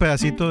escuchar un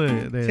pedacito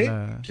de ¿Sí?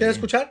 la...? ¿Quieres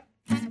escuchar?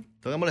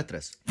 Toquemos el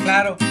Estrés.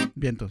 Claro.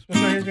 Vientos.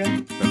 ¿Lo oyes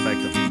bien?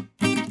 Perfecto.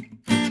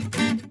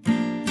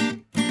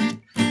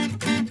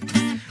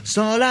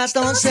 Son las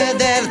 11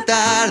 de la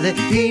tarde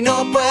y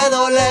no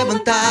puedo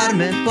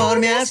levantarme por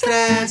mi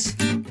estrés.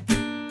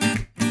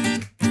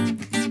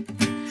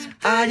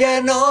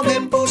 Ayer no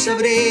me puse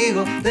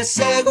abrigo, de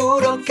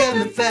seguro que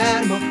me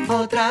enfermo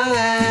otra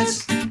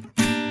vez.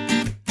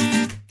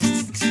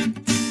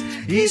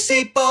 Y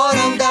si por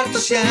andar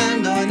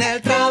tosiendo en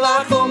el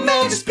trabajo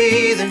me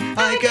despiden,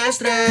 ay qué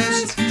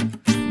estrés,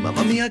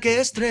 mamá mía qué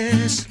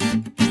estrés.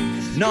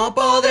 No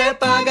podré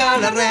pagar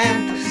la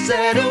renta,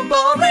 ser un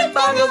pobre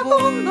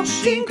vagabundo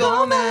sin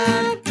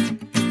comer.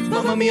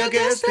 Mamma mía,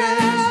 qué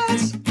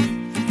estrés.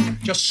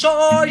 Yo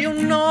soy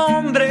un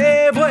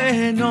hombre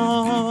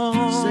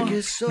bueno, Sé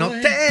que soy. no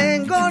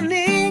tengo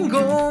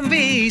ningún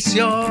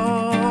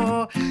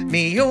vicio,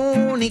 mi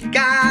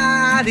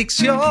única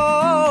adicción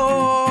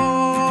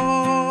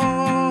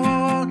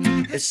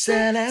Es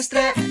el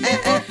estrés,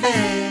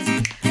 estrés,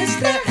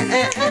 estrés,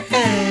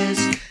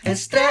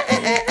 estrés,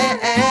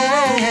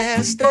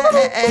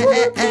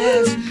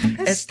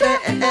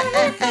 estrés,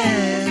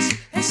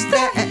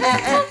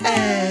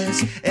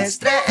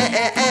 estrés.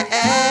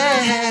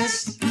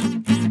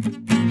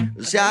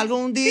 Si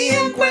algún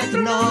día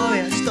encuentro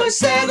novia, estoy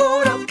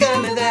seguro que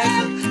me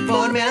dejan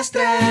por mi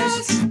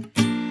estrés.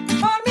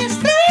 Por mi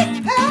estrés.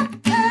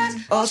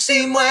 O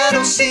si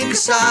muero sin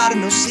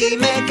casarme, o si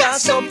me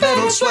caso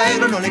pero al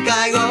suegro no le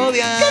caigo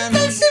bien. ¿Qué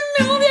tal si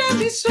me odia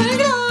mi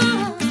suegra?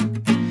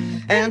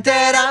 En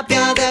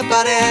terapia de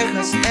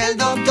parejas, el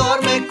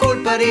doctor me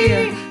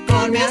culparía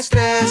por mi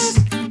estrés.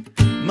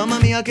 Mamma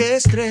mía, qué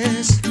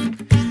estrés.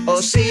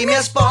 O si mi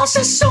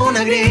esposa es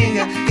una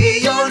gringa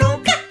y yo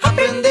nunca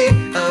aprendí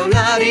a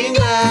hablar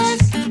inglés.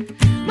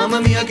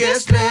 qué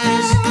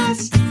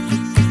estrés.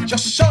 Yo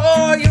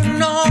soy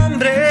un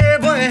hombre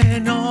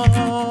bueno.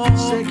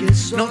 Sé que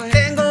soy. No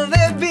tengo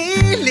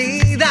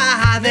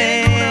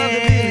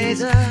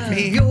debilidades.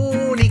 Mi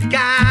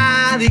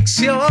única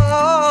adicción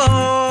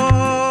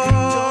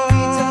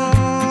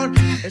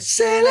es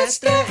el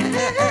estrés.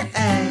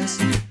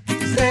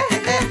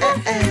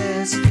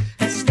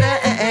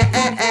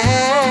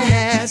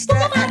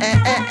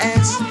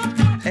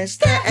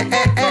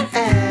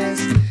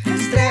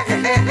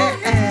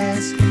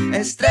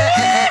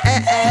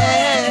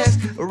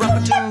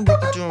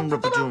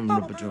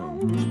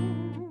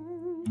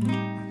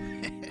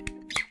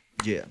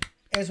 Yeah.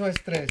 Eso es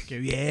estrés. Qué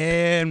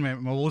bien, me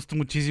gusta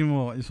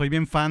muchísimo. Soy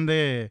bien fan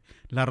de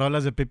las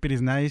rolas de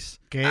Pipiris Nice.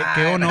 Qué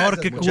honor, gracias,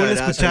 qué muchas cool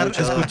gracias, luchador.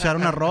 escuchar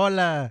una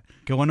rola.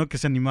 Qué bueno que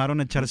se animaron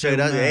a echarse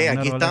Muchas gracias.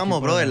 una Aquí rola estamos,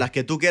 aquí brother. para- Las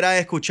que tú quieras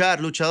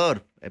escuchar,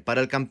 luchador.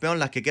 Para el campeón,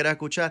 las que quieras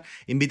escuchar.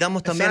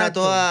 Invitamos también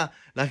Exacto. a toda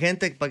la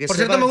gente para que Por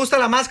cierto, sepan. me gusta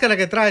la máscara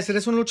que traes.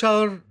 Eres un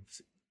luchador.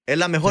 Es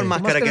la mejor Sí.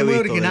 máscara Tu que he máscara es muy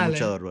visto original, del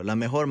luchador, bro. La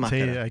mejor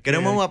máscara. hay que-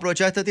 Queremos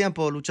aprovechar este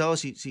tiempo, luchador,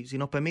 si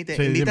nos permite,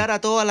 Sí, invitar dime.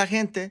 a toda la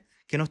gente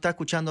que nos está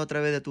escuchando a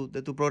través de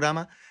tu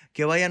programa,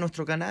 que vaya a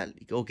nuestro canal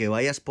o que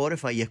vaya a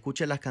Spotify y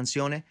escuche las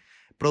canciones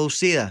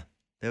producidas.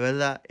 De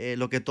verdad,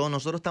 lo que todos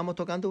nosotros estamos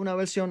tocando es una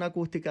versión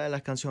acústica de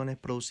las canciones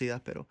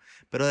producidas, pero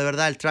de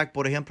verdad el track,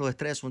 por ejemplo, de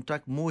Estrés, es un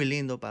track muy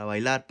lindo para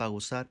bailar, para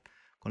gozar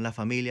con la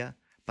familia,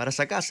 para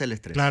sacarse el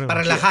estrés. Claro.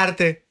 Para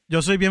relajarte.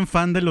 Yo soy bien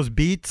fan de los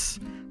beats,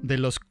 de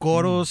los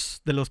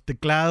coros, de los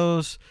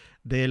teclados,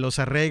 de los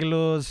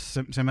arreglos.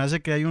 Se me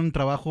hace que hay un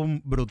trabajo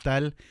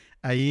brutal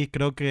ahí.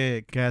 Creo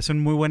que hacen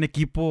muy buen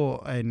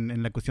equipo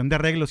en la cuestión de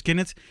arreglos.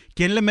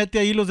 ¿Quién le mete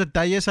ahí los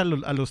detalles a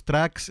los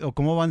tracks o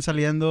cómo van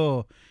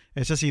saliendo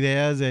esas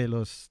ideas de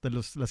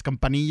las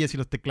campanillas y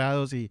los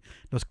teclados y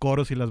los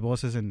coros y las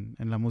voces en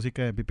la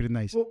música de Pipiris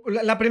Nice?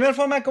 La primera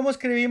forma de cómo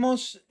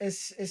escribimos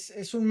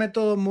es un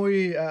método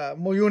muy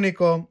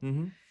único.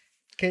 Ujú.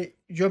 Que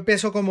yo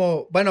empiezo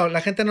como, bueno, la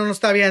gente no nos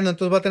está viendo,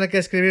 entonces voy a tener que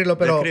escribirlo,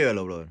 pero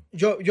Descríbelo, brother.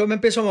 yo me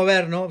empiezo a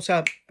mover, ¿no? O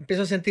sea,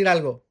 empiezo a sentir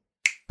algo.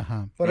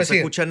 Ajá. Por No se decir,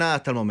 escucha nada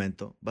hasta el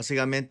momento.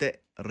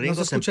 Básicamente, Ringo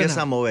se escucha empieza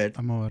nada. a mover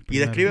A mover y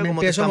primero. describe me cómo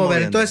te empiezo a estás mover.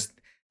 moviendo. Entonces,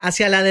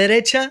 hacia la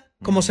derecha,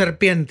 como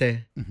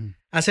serpiente. Ujú.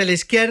 Hacia la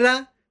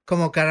izquierda,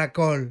 como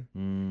caracol.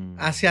 Mm,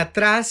 Hacia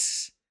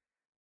atrás,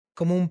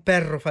 como un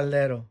perro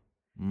faldero.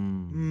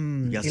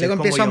 mm. Y así luego es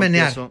como empiezo a yo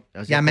menear. empiezo-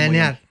 así Y a es como yo-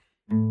 menear.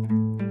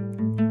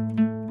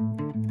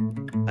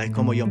 Ahí es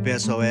como yo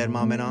empiezo a ver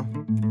más o menos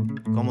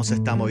cómo se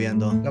está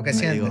moviendo. Lo que Ahí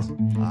sientes. digo,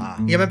 ah,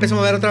 Y yo me empiezo a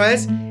mover otra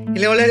vez. Y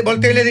luego le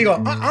volteo y le digo,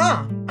 no,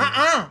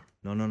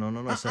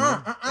 eso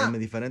ah, no, es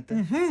diferente.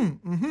 Ujú,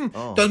 ujú.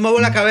 Oh. Entonces muevo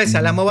la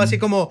cabeza, la muevo así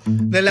como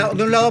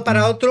de un lado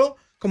para otro,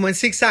 como en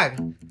zigzag.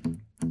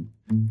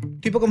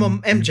 Tipo como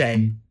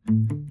MJ.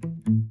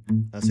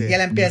 Así, Y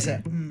él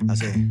empieza.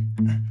 así.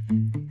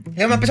 Y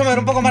luego me empiezo a mover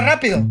un poco más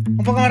rápido. Un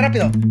poco más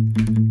rápido.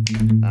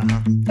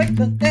 Ajá.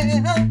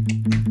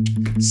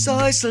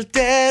 Soy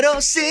soltero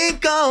sin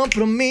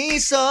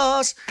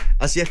compromisos.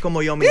 Así es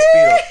como yo me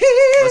inspiro.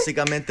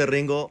 Básicamente,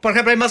 Ringo. Por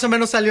ejemplo, ahí más o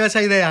menos salió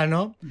esa idea,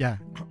 ¿no?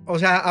 Ya. O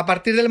sea, a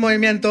partir del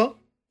movimiento,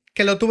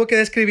 que lo tuvo que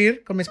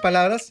describir con mis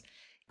palabras,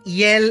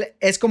 y él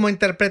es como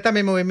interpreta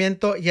mi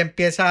movimiento y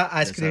empieza a Esa era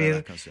la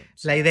escribir canción.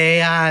 la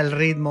idea, el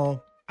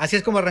ritmo. Así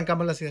es como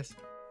arrancamos las ideas.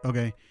 Ok.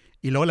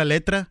 Y luego la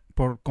letra,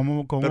 por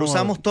cómo... Pero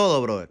usamos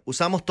todo, brother.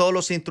 Usamos todos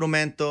los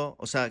instrumentos.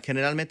 O sea,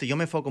 generalmente yo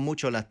me enfoco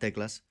mucho en las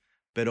teclas,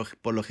 pero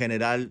por lo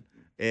general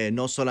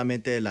no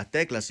solamente las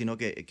teclas, sino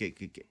que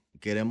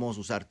queremos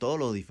usar todos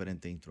los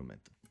diferentes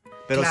instrumentos.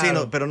 Pero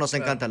Claro, pero nos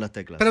claro. encantan las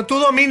teclas. Pero tú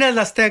dominas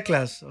las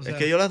teclas. O sea, es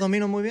que yo las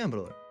domino muy bien,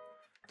 brother.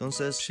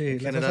 Entonces, Sí, las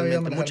has sabido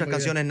generalmente manejar muchas muy bien.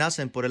 canciones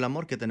nacen por el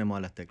amor que tenemos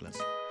a las teclas.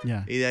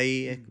 Ya. Y de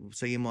ahí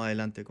seguimos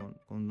adelante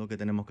con lo que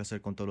tenemos que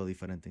hacer con todos los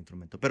diferentes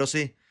instrumentos. Pero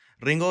sí,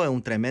 Ringo es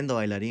un tremendo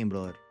bailarín,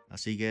 brother.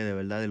 Así que de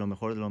verdad, de lo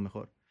mejor de lo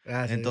mejor.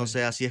 Gracias,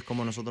 Entonces, así es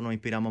como nosotros nos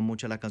inspiramos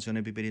mucho en las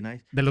canciones de Pipiris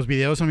Nice. De los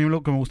videos a mí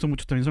lo que me gusta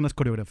mucho también son las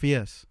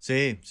coreografías.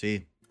 Sí,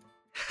 sí.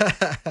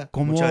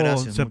 Cómo Muchas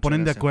gracias, se muchas ponen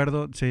de gracias.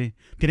 acuerdo, sí.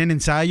 Tienen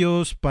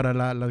ensayos para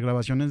las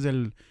grabaciones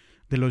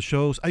de los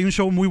shows. Hay un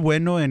show muy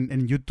bueno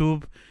en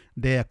YouTube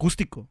de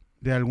acústico,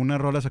 de algunas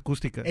rolas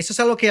acústicas. Eso es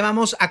algo que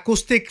llamamos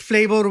Acoustic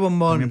Flavor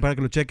Bombón. También para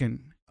que lo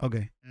chequen. Ok.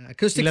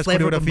 Acoustic ¿Y las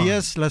Flavor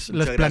coreografías las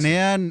Muchas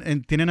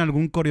planean? ¿Tienen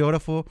algún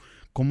coreógrafo?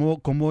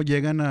 ¿Cómo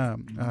llegan a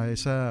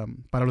esa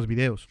para los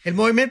videos? El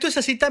movimiento es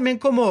así también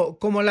como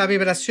la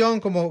vibración,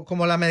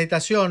 como la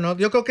meditación, ¿no?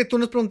 Yo creo que tú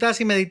nos preguntabas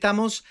si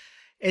meditamos,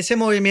 ese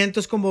movimiento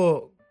es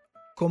como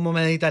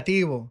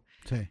meditativo.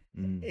 Sí.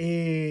 Mm.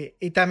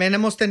 Y también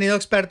hemos tenido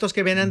expertos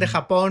que vienen de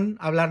Japón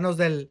a hablarnos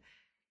del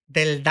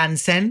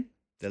danzen,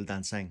 Del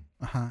dancing.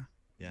 Ajá.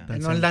 Yeah.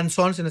 Dan- no el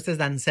danzón, sino este es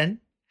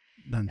danzen.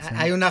 Danzan.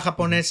 Hay una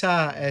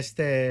japonesa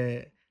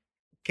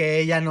que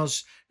ella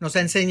nos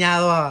ha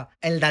enseñado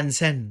el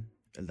danzen.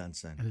 El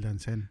dancing. El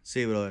dancen.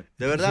 Sí, brother.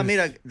 De verdad,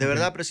 Entonces, mira, de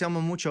verdad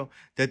apreciamos mucho.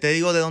 Te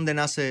digo de dónde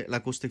nace la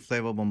Acoustic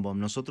Flavor Bomb Bomb.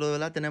 Nosotros de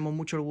verdad tenemos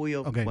mucho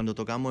orgullo Ok. cuando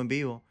tocamos en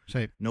vivo.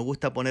 Sí. Nos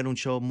gusta poner un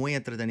show muy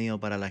entretenido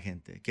para la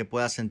gente, que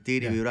pueda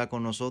sentir Ya. y vibrar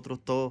con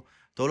nosotros todo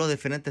todos los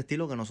diferentes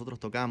estilos que nosotros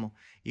tocamos.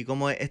 Y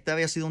como este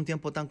había sido un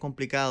tiempo tan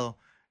complicado,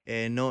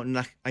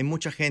 hay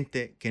mucha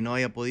gente que no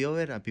haya podido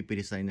ver a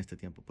Pipiris en este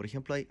tiempo. Por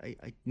ejemplo,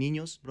 hay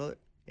niños, brother,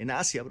 en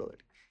Asia,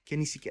 brother, que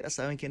ni siquiera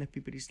saben quién es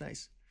Pipiris.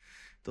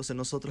 Entonces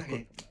nosotros...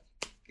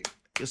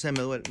 Yo sé,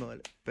 me duele,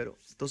 pero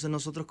entonces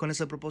nosotros con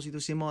ese propósito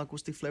hicimos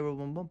Acoustic Flavor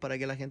Bombón para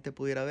que la gente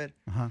pudiera ver,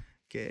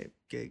 que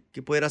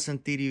pudiera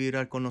sentir y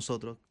vibrar con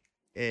nosotros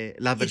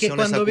las versiones acústicas de nuestras canciones. Y que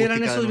cuando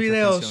vieran esos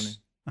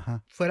videos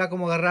fuera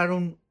como agarrar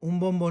un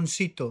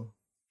bomboncito.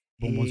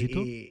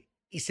 ¿Bomboncito?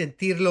 Y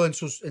sentirlo en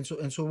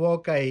su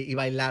boca y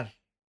bailar.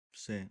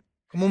 Sí.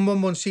 Como un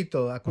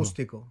bomboncito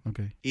acústico.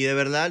 Okay. Y de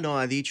verdad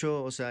nos ha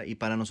dicho, o sea, y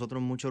para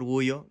nosotros mucho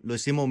orgullo, lo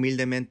hicimos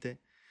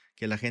humildemente,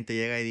 que la gente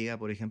llega y diga,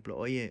 por ejemplo,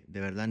 oye, de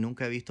verdad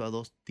nunca he visto a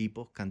dos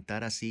tipos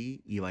cantar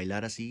así y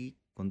bailar así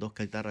con dos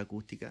guitarras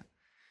acústicas.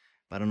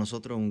 Para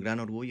nosotros un gran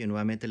orgullo. Y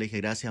nuevamente le dije,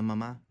 gracias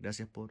mamá,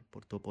 gracias por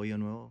tu apoyo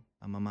nuevo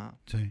a mamá.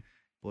 Sí.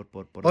 Por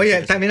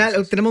oye, también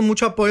tenemos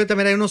mucho apoyo,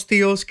 también hay unos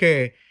tíos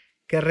que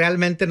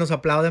realmente nos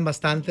aplauden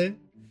bastante.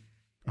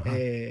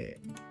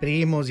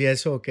 Primos y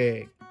eso,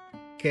 que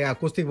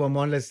Acoustic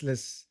Bombón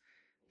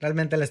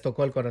realmente les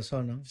tocó el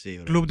corazón, ¿no? Sí,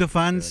 bro, Club de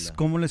fans,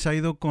 ¿cómo les ha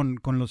ido con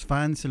los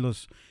fans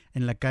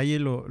en la calle?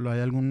 ¿Hay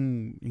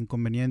algún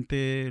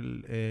inconveniente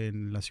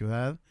en la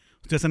ciudad?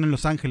 Ustedes están en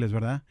Los Ángeles,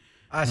 ¿verdad?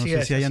 Así no sé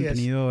es, si hayan así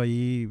tenido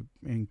ahí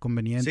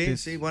inconvenientes.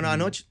 Sí, bueno,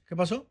 anoche... ¿Qué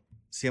pasó?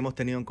 Sí hemos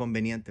tenido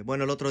inconvenientes.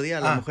 Bueno, el otro día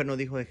la mujer nos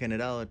dijo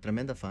degenerado,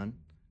 tremenda fan.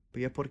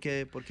 Pues es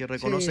porque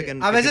reconoce que...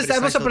 A veces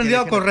hemos aprendido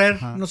a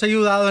correr, nos ha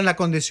ayudado en la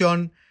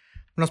condición,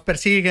 nos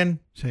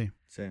persiguen. Sí.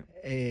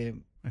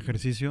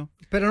 Ejercicio.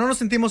 Pero no nos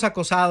sentimos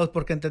acosados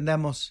porque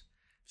entendemos.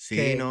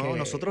 Sí,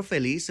 nosotros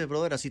felices,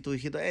 brother. Así tú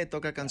dijiste,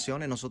 toca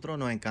canciones. Nosotros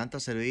nos encanta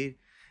servir,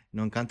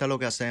 nos encanta lo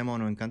que hacemos,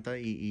 nos encanta.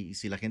 Y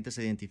si la gente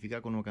se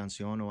identifica con una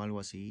canción o algo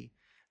así,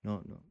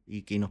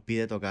 y que nos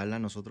pide tocarla,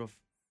 nosotros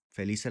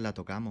felices la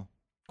tocamos.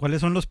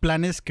 ¿Cuáles son los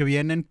planes que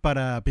vienen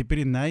para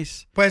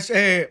Pipiris? Pues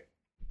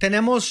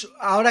tenemos,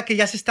 ahora que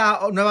ya se está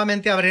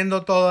nuevamente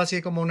abriendo todo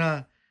así como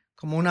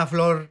una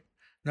flor,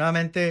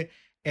 nuevamente,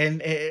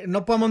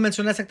 no podemos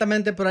mencionar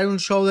exactamente, pero hay un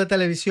show de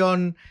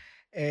televisión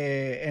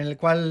en el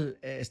cual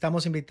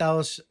estamos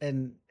invitados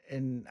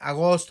en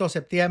agosto,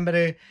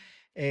 septiembre,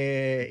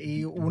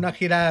 y una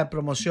gira de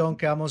promoción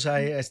que vamos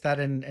a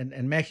estar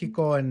en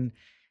México en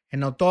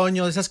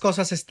otoño. Esas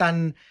cosas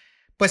están,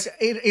 pues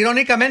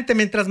irónicamente,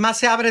 mientras más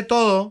se abre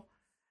todo,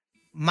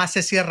 más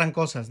se cierran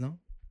cosas, ¿no?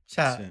 O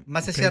sea,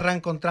 más se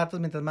cierran contratos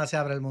mientras más se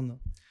abre el mundo.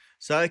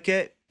 ¿Sabes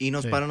qué?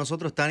 Para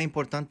nosotros es tan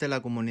importante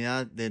la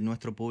comunidad de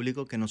nuestro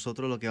público que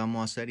nosotros lo que vamos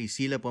a hacer, y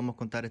sí le podemos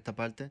contar esta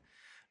parte,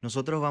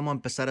 nosotros vamos a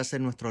empezar a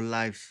hacer nuestros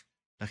lives.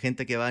 La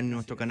gente que va en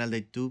nuestro canal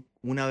de YouTube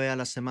una vez a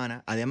la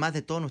semana, además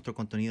de todo nuestro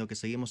contenido que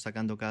seguimos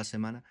sacando cada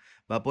semana,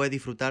 va a poder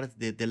disfrutar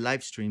de live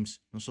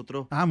streams.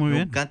 Nosotros nos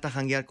encanta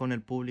janguear con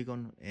el público,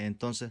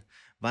 entonces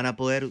van a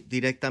poder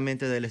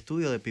directamente del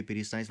estudio de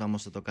Pipiris,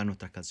 vamos a tocar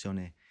nuestras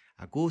canciones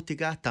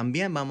acústicas.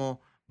 También vamos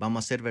a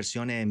hacer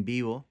versiones en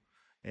vivo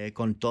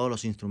con todos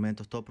los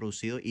instrumentos, todo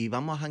producido, y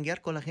vamos a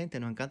janguear con la gente.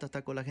 Nos encanta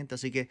estar con la gente,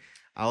 así que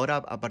ahora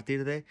a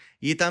partir de...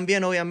 Y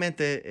también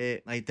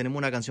obviamente ahí tenemos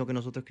una canción que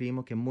nosotros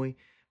escribimos que es muy,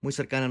 muy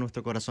cercana a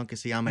nuestro corazón, que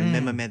se llama El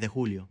Meme Mes de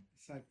Julio.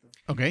 Exacto.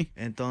 Ok.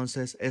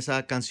 Entonces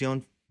esa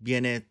canción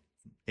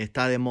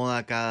está de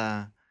moda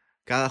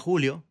cada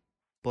julio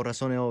por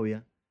razones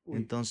obvias.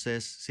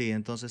 Entonces, sí,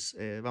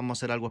 vamos a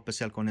hacer algo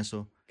especial con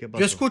eso. ¿Qué pasó?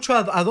 Yo escucho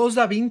a dos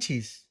Da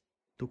Vincis.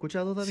 ¿Tú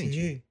escuchas a dos Da Vinci?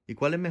 Sí. ¿Y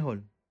cuál es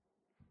mejor?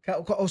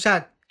 O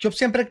sea, yo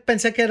siempre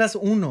pensé que eras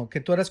uno,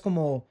 que tú eras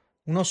como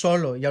uno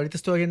solo, y ahorita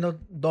estoy oyendo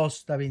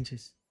dos Da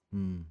Vincis.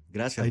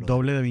 Gracias. ¿Hay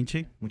doble Da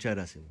Vinci? Muchas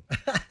gracias.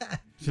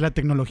 Si la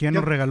tecnología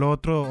nos regaló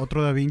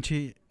otro Da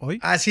Vinci hoy.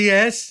 Así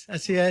es.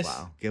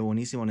 Wow, qué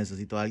buenísimo.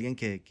 Necesito a alguien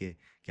que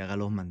haga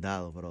los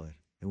mandados, brother.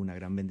 Es una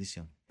gran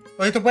bendición.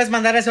 Oye, tú puedes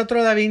mandar a ese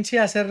otro Da Vinci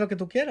a hacer lo que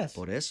tú quieras.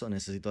 Por eso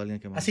necesito a alguien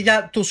que mande. Así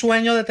ya tu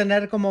sueño de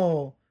tener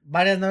como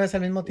varias naves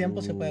al mismo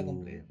tiempo se puede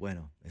cumplir.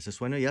 Bueno, ese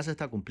sueño ya se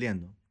está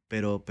cumpliendo.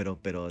 Pero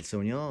el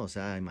sueño, o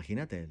sea,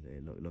 imagínate,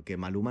 lo que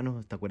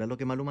Maluma ¿te acuerdas lo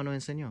que Maluma nos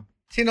enseñó?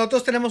 Sí,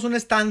 nosotros tenemos un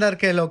estándar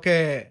que lo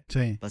que...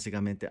 Sí.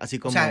 Básicamente, así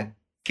como... O sea,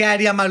 ¿qué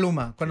haría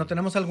Maluma? Cuando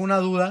tenemos alguna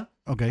duda,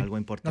 algo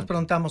importante. nos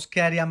preguntamos,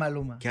 ¿qué haría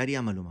Maluma? ¿Qué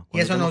haría Maluma?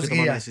 Y eso nos que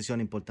tomar guía. una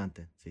decisión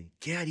importante. Sí.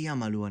 ¿Qué haría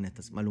Maluma en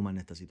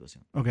esta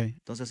situación? Ok.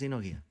 Entonces así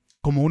nos guía.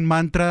 Como un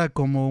mantra,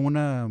 como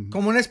una...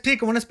 Como una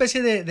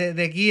especie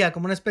de guía,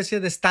 como una especie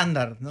de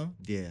estándar, ¿no?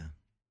 Yeah,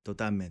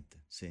 totalmente,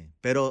 sí.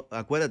 Pero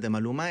acuérdate,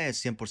 Maluma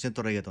es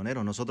 100%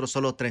 reggaetonero. Nosotros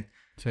solo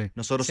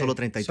 33%.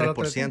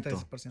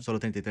 Solo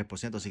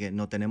 33%, así que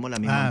no tenemos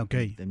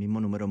el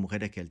mismo número de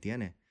mujeres que él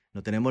tiene.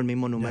 No tenemos el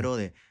mismo número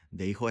de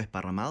hijos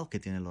esparramados que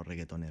tienen los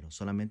reggaetoneros.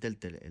 Solamente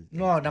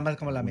nada más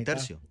como la mitad.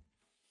 Tercio.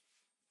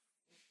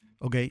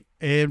 Ok.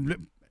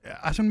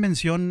 Hacen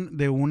mención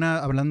de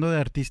hablando de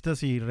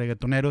artistas y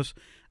reggaetoneros,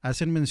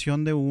 hacen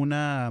mención de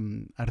una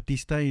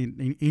artista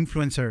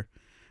influencer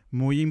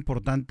muy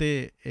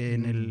importante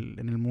en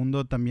el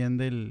mundo también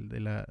de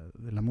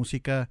la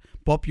música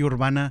pop y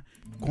urbana.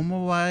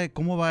 ¿Cómo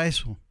va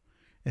eso?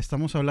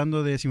 estamos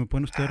hablando de, si me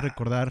pueden ustedes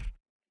recordar.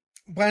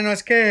 Bueno,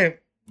 es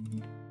que...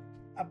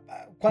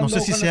 No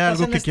sé si sea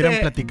algo que quieran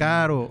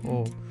platicar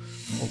o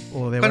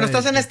de cuando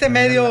estás en este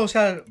medio, o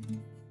sea,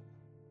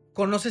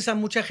 conoces a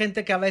mucha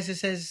gente que a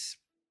veces es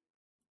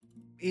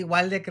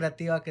igual de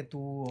creativa que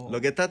tú.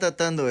 Lo que está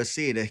tratando de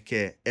decir es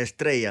que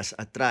estrellas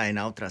atraen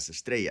a otras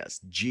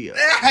estrellas. Yeah.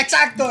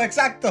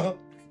 Exacto.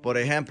 Por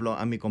ejemplo,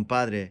 a mi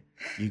compadre,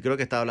 y creo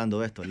que estaba hablando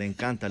de esto, le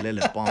encanta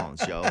Lele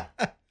Pons, yo.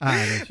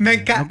 Me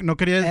encanta. No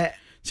quería...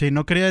 Sí,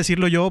 no quería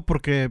decirlo yo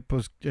porque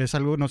pues es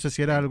algo, no sé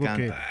si era algo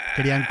que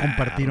querían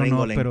compartir o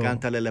no, le pero...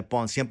 encanta Lele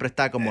Pons, siempre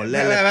está como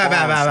Lele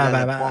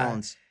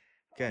Pons.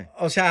 ¿Qué?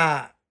 O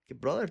sea,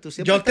 brother, tú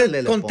siempre yo te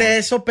Lele conté Pons.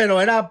 eso,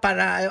 pero era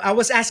para... I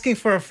was asking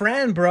for a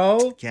friend,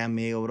 bro. ¿Qué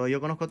amigo, bro? Yo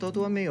conozco a todos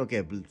tus amigos.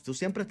 ¿Qué? Tú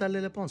siempre estás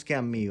Lele Pons. ¿Qué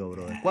amigo,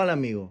 brother? ¿Cuál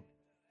amigo?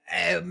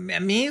 Mi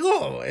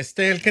amigo,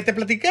 el que te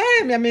platiqué,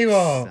 mi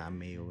amigo.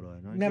 Amigo,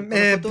 brother.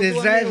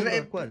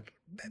 ¿No? ¿Cuál?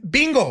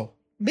 Bingo.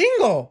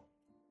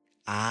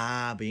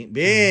 Ah,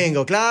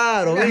 Bingo,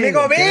 claro.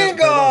 Amigo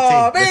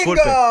Bingo.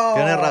 Disculpe,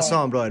 tienes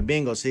razón, brother.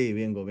 Bingo, sí,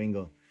 Bingo.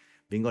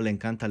 Bingo le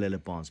encanta Lele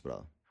Pons,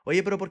 brother.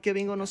 Oye, pero ¿por qué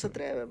Bingo no se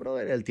atreve,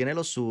 brother? Él tiene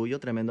lo suyo,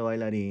 tremendo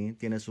bailarín,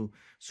 tiene su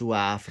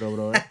afro,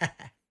 brother.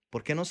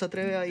 ¿Por qué no se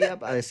atreve ahí a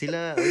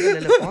decirle, oye,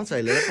 Lele Pons?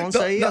 Y Lele Pons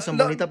ahí hacen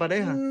bonita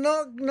pareja.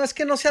 No es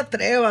que no se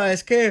atreva,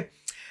 es que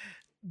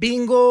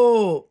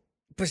Bingo,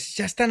 pues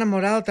ya está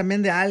enamorado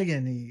también de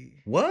alguien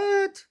y...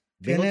 ¿What?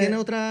 ¿Bingo tiene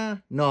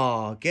otra?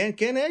 No, ¿quién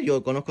es?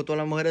 Yo conozco todas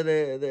las mujeres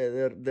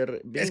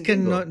de Bingo. Es que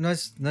no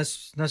es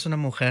una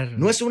mujer.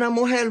 No es una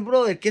mujer,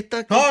 brother. ¿Qué está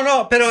aquí?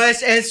 No, pero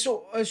es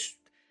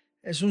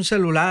un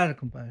celular,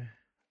 compadre.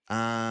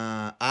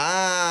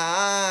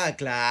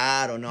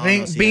 Claro. No,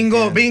 sí,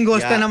 Bingo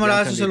está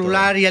enamorado de su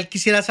celular todo. y él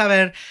quisiera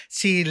saber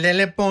si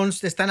Lele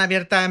Pons están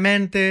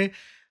abiertamente,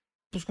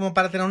 pues como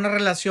para tener una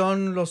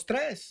relación los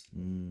tres.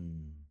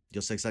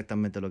 Yo sé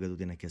exactamente lo que tú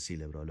tienes que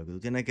decirle, bro. Lo que tú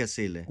tienes que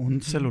decirle.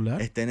 ¿Un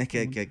celular? Tienes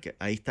que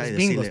ahí está y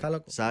Bingo, decirle, está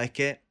loco. ¿sabes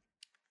qué?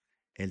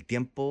 El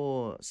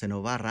tiempo se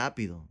nos va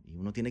rápido y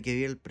uno tiene que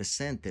vivir el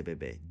presente,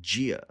 bebé.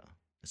 Yeah.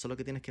 Eso es lo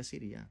que tienes que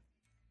decir y ya.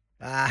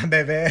 Ah,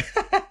 bebé.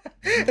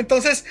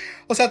 Entonces,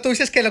 o sea, tú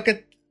dices que lo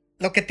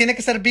que tiene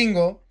que ser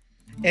Bingo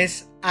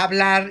es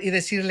hablar y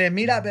decirle,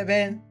 mira,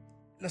 bebé,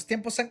 los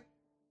tiempos han...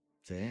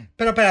 Sí.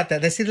 Pero espérate,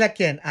 ¿decirle a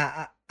quién?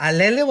 ¿A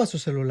Lele o a su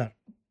celular?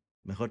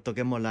 Mejor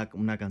toquemos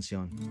una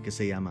canción que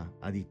se llama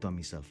Adicto a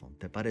mi cell phone.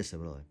 ¿Te parece,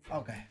 brother?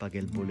 Ok. Para que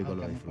el público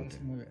lo Me disfrute.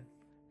 parece muy bien.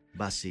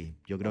 Va así.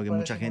 Yo creo Me que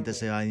parece mucha gente muy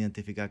se va a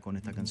identificar con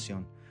esta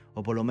canción.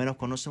 O por lo menos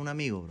conoce a un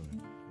amigo,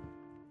 brother.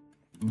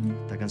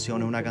 Esta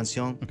canción es una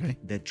canción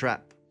de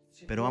trap.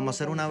 Pero vamos a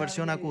hacer una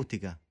versión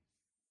acústica.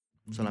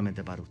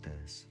 Solamente para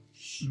ustedes.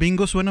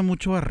 Bingo suena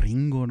mucho a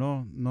Ringo,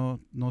 ¿no? No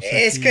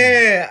sé. Es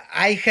que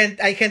hay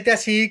gente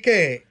así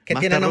que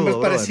tiene perrudo, nombres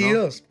brother,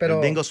 parecidos, ¿no?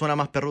 pero... El Bingo suena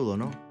más perrudo,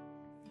 ¿no?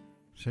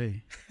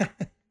 Sí.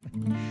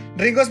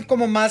 Ringo es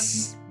como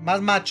más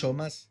macho,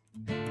 más...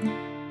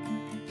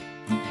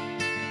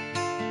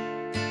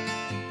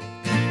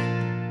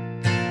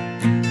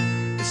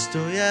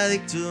 Estoy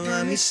adicto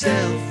a mi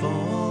cell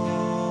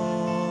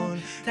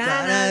phone,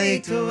 tan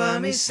adicto a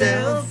mi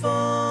cell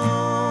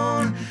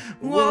phone.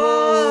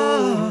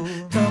 Wow.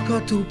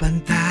 Toco tu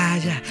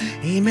pantalla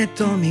y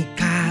meto mi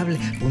cable,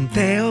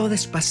 punteo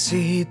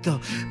despacito,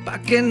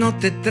 pa' que no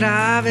te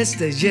trabes,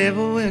 te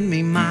llevo en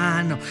mi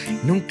mano,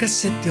 nunca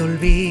se te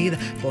olvida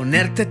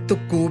ponerte tu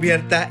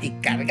cubierta y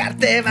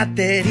cargarte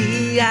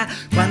batería.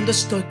 Cuando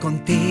estoy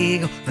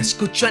contigo no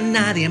escucho a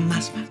nadie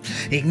más,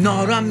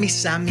 ignoro a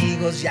mis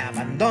amigos y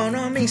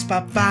abandono a mis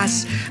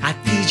papás. A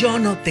ti yo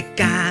no te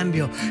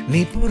cambio,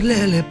 ni por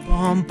Lele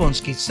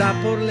Pons, quizá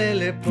por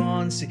Lele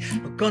Pons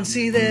lo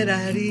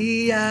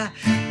consideraría,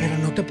 pero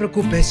no te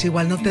preocupes,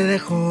 igual no te dejo.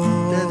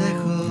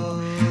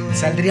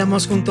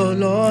 Saldríamos juntos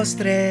los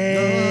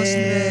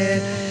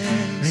tres.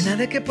 No hay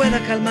nada que pueda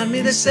calmar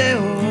mi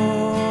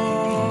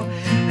deseo,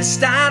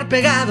 estar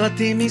pegado a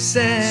ti, mi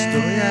ser.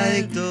 Estoy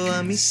adicto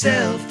a mi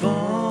cell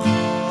phone,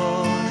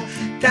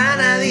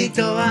 tan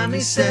adicto a mi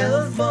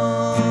cell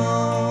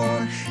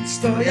phone.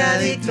 Estoy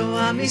adicto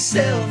a mi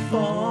cell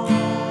phone,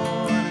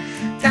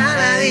 tan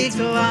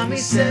adicto a mi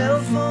cell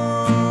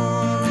phone.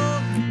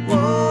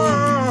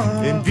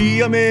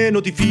 Envíame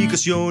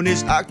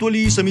notificaciones,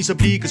 actualiza mis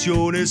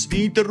aplicaciones,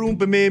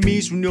 interrúmpeme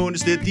mis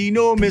uniones, de ti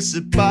no me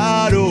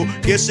separo.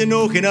 Que se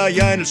enojen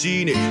allá en el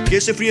cine, que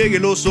se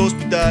frieguen los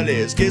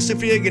hospitales, que se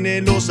frieguen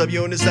en los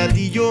aviones, a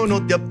ti yo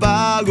no te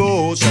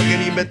apago.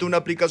 Saquen y inventen una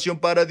aplicación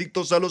para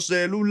adictos a los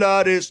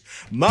celulares,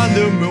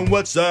 mándenme un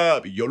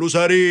WhatsApp y yo lo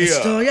usaría.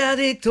 Estoy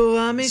adicto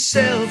a mi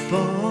cell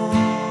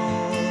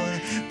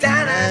phone,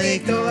 tan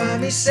adicto a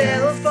mi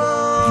cell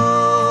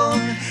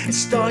phone.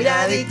 Estoy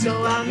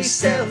adicto a mi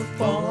cell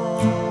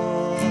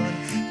phone,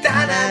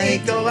 tan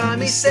adicto a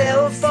mi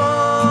cell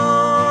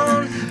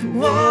phone.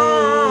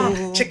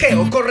 Wow.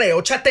 Chequeo,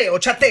 correo,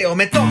 chateo,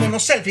 me tomo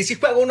unos selfies y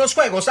juego unos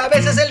juegos. A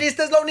veces el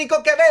list es lo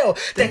único que veo.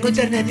 Tengo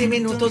internet y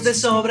minutos de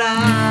sobra.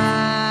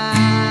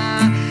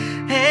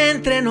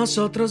 Entre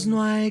nosotros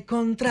no hay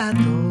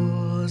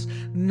contratos,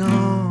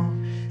 no.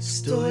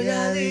 Estoy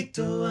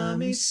adicto a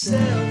mi cell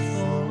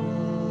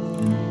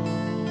phone.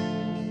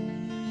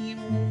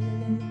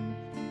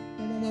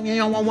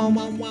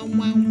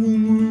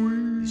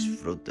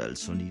 Disfruta el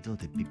sonido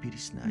de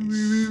Pipiris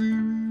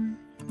Nice.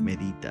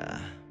 Medita.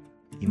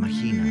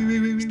 Imagina,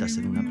 estás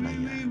en una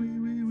playa.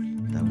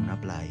 Estás en una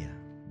playa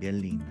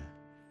bien linda.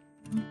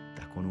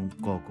 Estás con un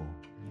coco.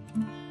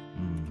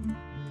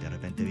 De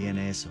repente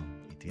viene eso.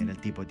 Y viene el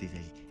tipo y te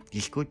dice: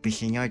 disculpe,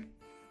 señor.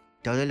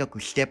 Todo lo que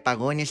usted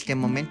pagó en este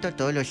momento,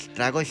 todos los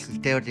tragos que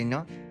usted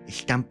ordenó,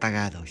 están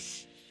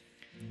pagados.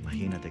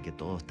 Imagínate que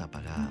todo está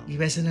pagado. Y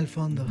ves en el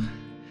fondo.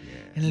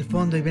 Yeah. En el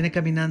fondo, y viene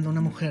caminando una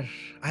mujer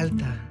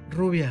alta,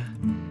 rubia,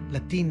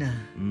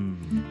 latina.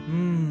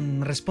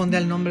 Responde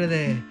al nombre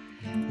de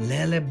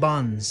Lele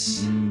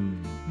Buns.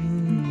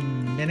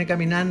 Viene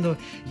caminando.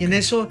 Y en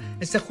eso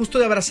está justo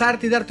de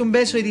abrazarte y darte un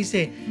beso y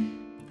dice: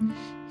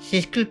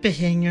 disculpe,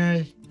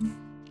 señor.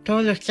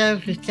 Todos los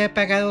tragos que usted ha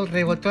pagado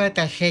rebotó la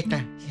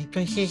tarjeta.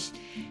 Entonces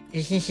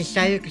es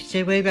necesario que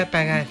usted vuelva a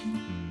pagar.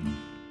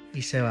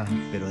 Y se va.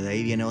 Pero de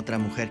ahí viene otra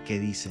mujer que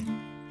dice: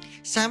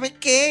 ¿sabe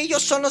qué?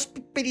 Ellos son los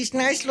Pipiris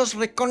Nice, los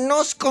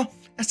reconozco.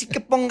 Así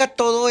que ponga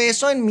todo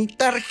eso en mi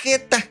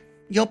tarjeta.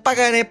 Yo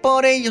pagaré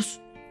por ellos.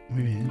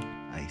 Muy bien.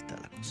 Ahí está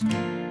la cosa.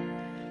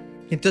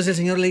 Y entonces el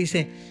señor le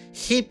dice: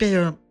 sí,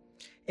 pero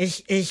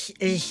es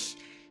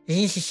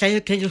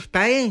necesario que ellos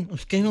paguen.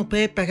 ¿Usted no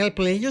puede pagar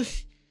por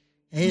ellos?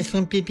 ¿Ellos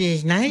son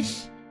Pipiris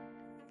Nice?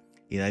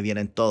 Y de ahí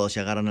vienen todos y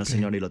agarran al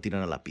señor y lo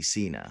tiran a la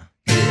piscina.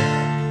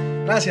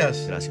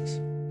 Gracias. Gracias.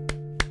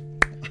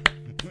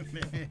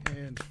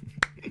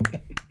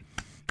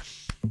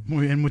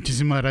 Muy bien,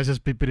 muchísimas gracias,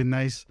 Pipiris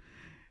Nice.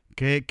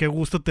 Qué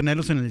gusto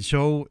tenerlos en el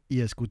show y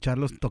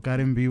escucharlos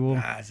tocar en vivo.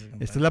 Gracias,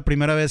 Esta es la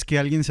primera vez que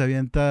alguien se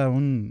avienta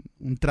un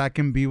track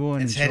en vivo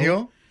en el show. ¿En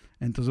serio?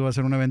 Entonces va a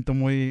ser un evento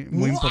muy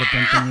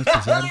importante, muy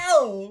especial.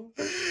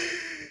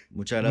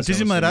 Muchas gracias.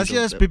 Muchísimas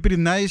gracias, Pipiris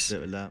Nice. De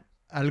verdad.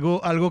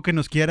 Algo que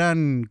nos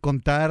quieran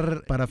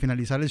contar para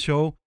finalizar el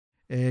show.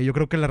 Yo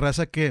creo que la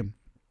raza que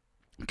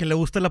le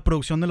gusta la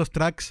producción de los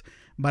tracks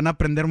van a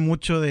aprender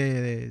mucho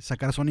de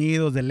sacar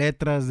sonidos, de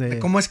letras, de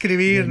cómo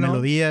escribir, de ¿no?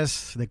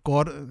 melodías, de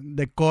coros,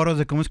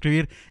 de cómo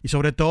escribir y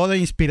sobre todo de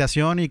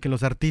inspiración, y que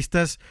los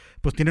artistas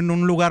pues tienen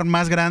un lugar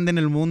más grande en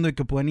el mundo y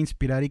que pueden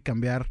inspirar y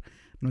cambiar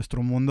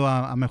nuestro mundo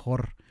a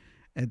mejor.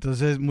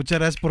 Entonces, muchas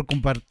gracias por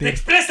compartir. ¡Te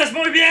expresas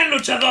muy bien,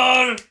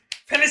 luchador!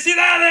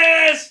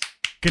 ¡Felicidades!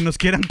 Que nos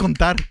quieran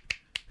contar.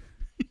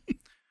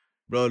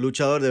 Bro,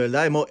 luchador, de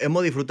verdad,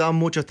 hemos disfrutado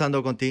mucho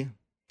estando contigo.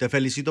 Te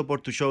felicito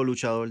por tu show,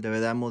 luchador. De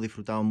verdad, hemos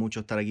disfrutado mucho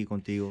estar aquí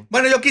contigo.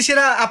 Bueno, yo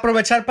quisiera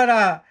aprovechar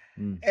para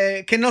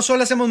que no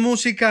solo hacemos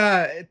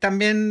música,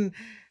 también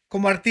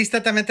como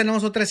artista también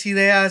tenemos otras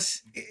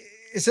ideas.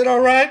 Is it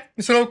alright?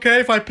 Is it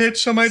okay if I pitch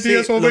some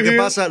ideas over here?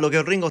 Lo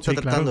que Ringo está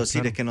tratando de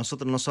decir es que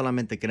nosotros no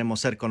solamente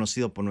queremos ser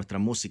conocidos por nuestra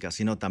música,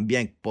 sino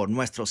también por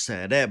nuestro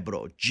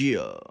cerebro.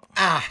 Yeah.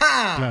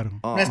 Ajá. Claro.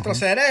 Nuestro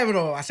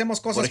cerebro. Hacemos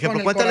cosas con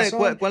el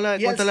corazón.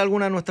 Cuéntale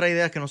alguna de nuestras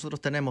ideas que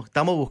nosotros tenemos.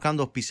 Estamos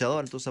buscando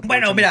auspiciador.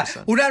 Bueno, mira,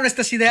 una de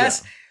nuestras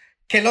ideas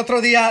que el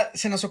otro día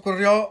se nos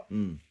ocurrió.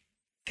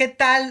 ¿Qué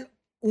tal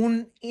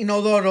un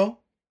inodoro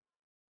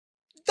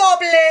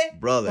doble?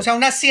 Brother. O sea,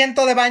 un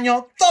asiento de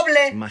baño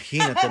doble.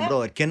 Imagínate,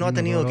 brother, que no ha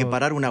tenido que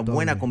parar una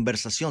buena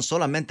conversación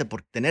solamente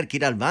por tener que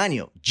ir al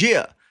baño.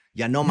 Yeah.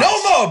 Ya no más. No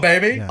more,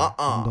 baby. Yeah,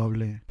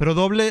 doble. Pero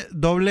doble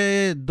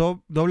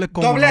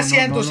como. Doble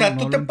asiento, o sea,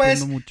 tú te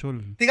puedes.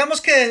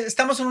 Digamos que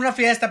estamos en una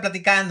fiesta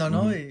platicando,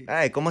 ¿no?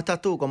 Hey, ¿cómo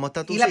estás tú? ¿Cómo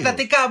estás tú? Y la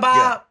plática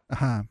va.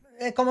 Ajá.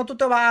 Como tú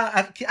te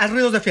vas a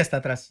ruidos de fiesta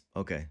atrás.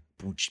 Ok.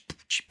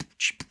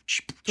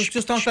 Entonces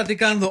estamos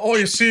platicando.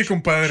 Oye, sí,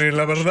 compadre,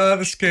 la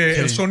verdad es que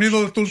el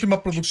sonido de tu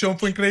última producción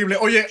fue increíble.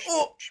 Oye,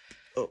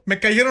 me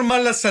cayeron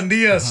mal las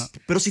sandías. Ajá.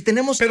 Pero si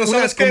tenemos una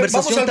conversación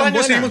vamos al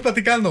baño y seguimos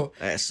platicando.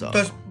 Eso.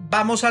 Entonces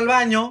vamos al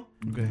baño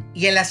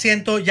y el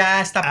asiento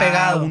ya está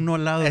pegado. Uno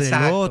al lado del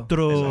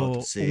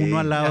otro. Sí. Uno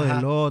al lado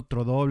del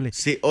otro, doble.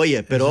 Sí,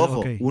 oye, pero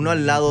ojo, uno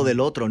al lado del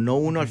otro, no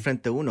uno al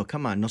frente de uno.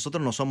 Come on,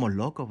 nosotros no somos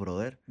locos,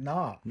 brother.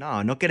 No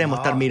queremos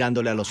estar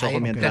mirándole a los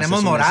ojos mientras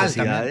tenemos moral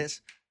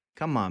necesidades.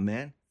 Come on,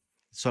 man.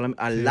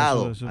 Al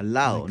lado,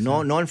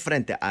 no al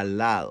frente, al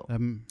lado.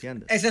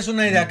 ¿Entiendes? Esa es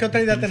una idea. ¿Qué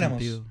otra idea tenemos?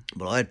 Sentido.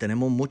 Brother,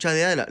 tenemos muchas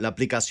ideas de la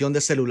aplicación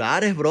de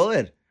celulares,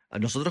 brother.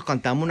 Nosotros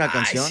cantamos una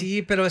canción.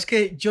 Sí, pero es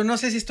que yo no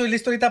sé si estoy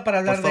listo ahorita para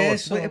hablar de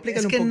eso.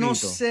 Explícale es que un poquito. No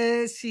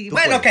sé si... Tú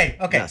bueno, puedes.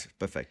 ok. Gracias,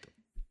 perfecto.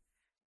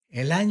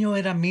 El año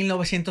era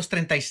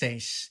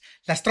 1936.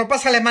 Las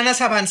tropas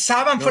alemanas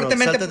avanzaban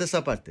fuertemente. Salta de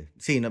esa parte.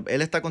 Sí,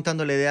 él está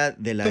contando la idea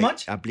de la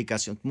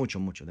aplicación. Mucho,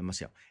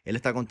 demasiado. Él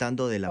está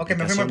contando de la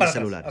aplicación de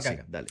celulares. Sí,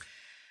 dale.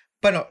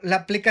 Bueno, la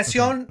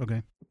aplicación...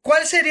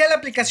 ¿Cuál sería la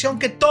aplicación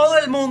que todo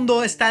el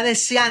mundo está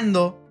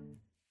deseando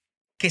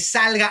que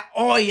salga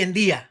hoy en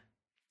día?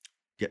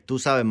 Tú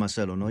sabes,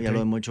 Marcelo, ¿no? Ya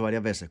lo hemos hecho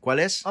varias veces. ¿Cuál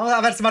es? Vamos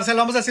a ver, Marcelo,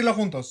 vamos a decirlo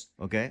juntos.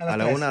 Ok, a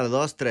la 1,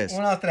 2, 3.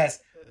 1, 2,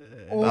 3.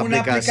 Una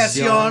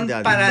aplicación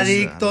para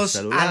adictos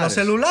a los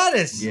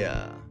celulares.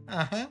 Yeah.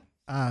 Ajá.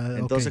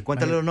 Entonces,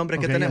 cuéntale los nombres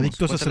que tenemos.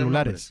 Adictos a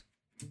celulares.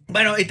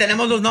 Bueno, y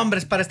tenemos los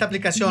nombres para esta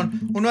aplicación.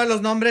 Uno de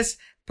los nombres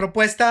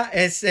propuesta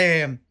es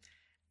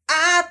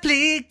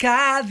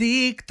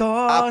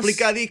Aplicadictos.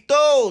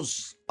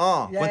 ¡Aplicadictos!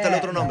 Yeah, Cuéntale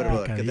otro nombre,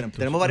 brother. Que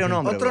tenemos varios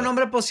nombres. Otro brother.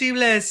 nombre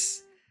posible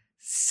es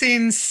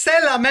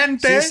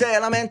Sinceramente.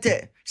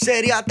 Sinceramente,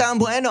 sería tan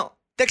bueno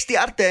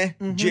textearte.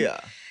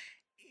 Yeah.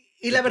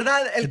 Y la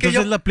verdad,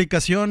 Entonces la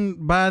aplicación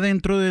va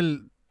dentro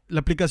del... ¿La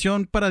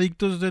aplicación para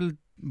adictos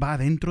va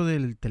dentro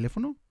del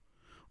teléfono?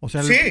 O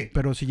sea, sí.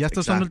 Pero si ya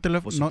estás usando el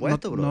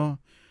teléfono,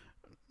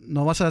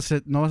 no vas a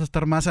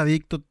estar más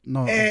adicto.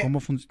 No, ¿cómo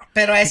funciona?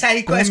 Pero es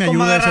ahí es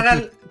como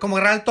agarrar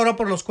al toro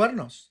por los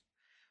cuernos.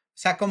 O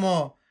sea,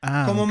 como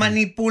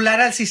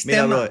manipular al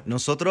sistema. Mira, bro,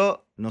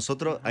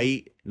 nosotros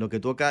ahí, lo que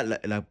tú acá,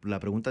 la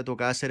pregunta que tú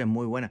acabas de hacer es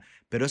muy buena,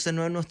 pero ese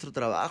no es nuestro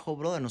trabajo,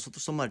 brother.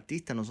 Nosotros somos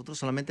artistas, nosotros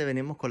solamente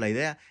venimos con la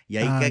idea y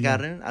hay que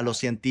agarren a los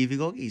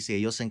científicos y si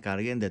ellos se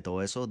encarguen de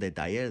todos esos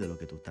detalles de lo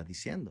que tú estás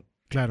diciendo.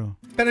 Claro.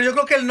 Pero yo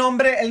creo que el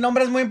nombre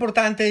es muy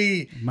importante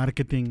y...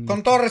 Marketing.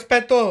 Con todo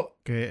respeto,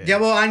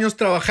 llevo años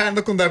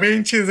trabajando con Da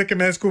Vinci desde que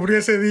me descubrí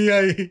ese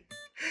día y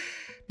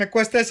me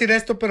cuesta decir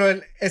esto, pero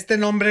este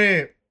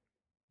nombre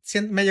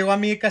me llegó a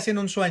mí casi en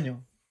un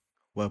sueño.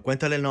 Bueno,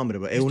 cuéntale el nombre,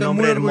 bro. Es un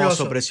nombre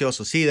hermoso,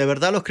 precioso. Sí, de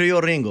verdad lo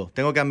escribió Ringo,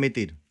 tengo que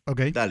admitir.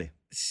 Ok. Dale.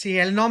 Sí,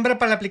 el nombre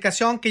para la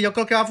aplicación que yo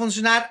creo que va a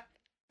funcionar.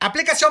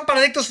 Aplicación para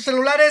adictos a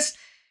celulares.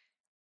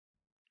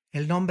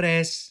 El nombre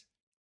es...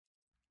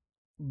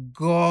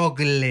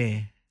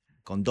 Google.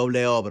 Con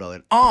doble O,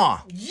 brother.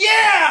 ¡Oh!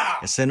 ¡Yeah!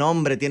 Ese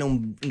nombre tiene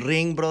un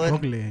ring, brother.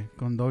 Google,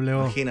 con doble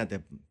O.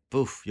 Imagínate.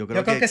 Yo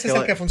creo que ese es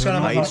el que funciona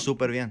va a ir mejor.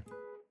 súper bien.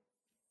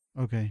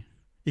 Ok.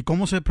 ¿Y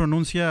cómo se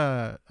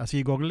pronuncia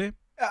así Google?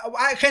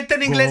 Gente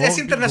en inglés, es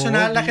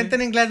internacional. Google. La gente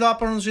en inglés lo va a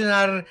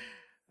pronunciar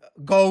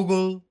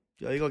Google.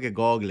 Yo digo que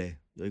Google.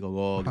 Yo digo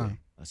Google. Ajá.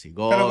 Así,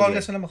 Google. Pero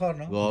Google suena mejor,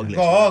 ¿no?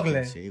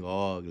 Google. Sí,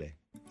 Google.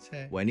 Sí.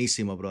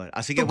 Buenísimo, brother.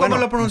 Así que ¿Tú cómo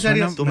bueno, lo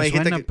pronunciarías? Tú me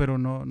dijiste pero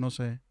no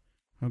sé.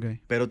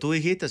 Okay. Pero tú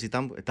dijiste, si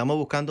estamos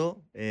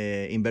buscando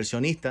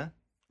inversionistas,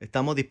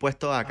 estamos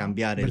dispuestos a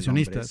cambiar el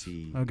nombre. Inversionistas.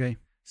 Okay.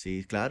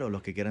 Sí, claro,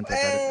 los que quieran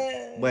tratar.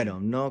 Bueno,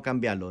 no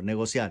cambiarlo,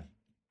 negociar.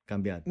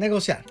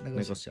 Negociar.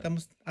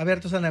 Estamos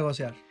abiertos a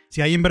negociar.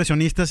 Si hay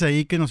inversionistas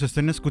ahí que nos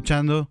estén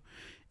escuchando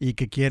y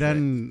que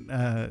quieran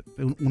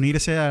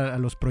unirse a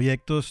los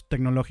proyectos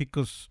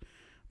tecnológicos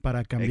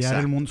para cambiar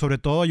el mundo, sobre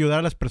todo ayudar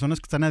a las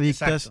personas que están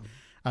adictas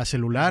a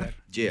celular.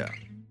 Yeah.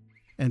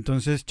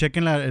 Entonces,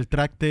 chequen el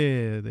track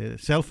de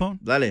Cell Phone.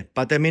 Dale,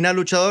 para terminar,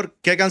 luchador,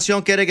 ¿qué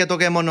canción quiere que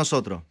toquemos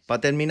nosotros?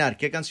 Para terminar,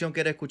 ¿qué canción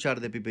quieres escuchar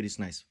de Pipiris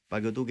Nice?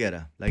 Para que tú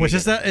quieras. Pues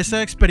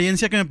esa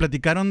experiencia que me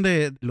platicaron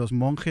de los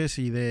monjes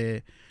y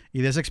de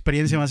esa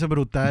experiencia más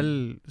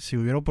brutal, si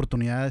hubiera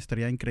oportunidad,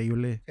 estaría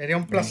increíble. Sería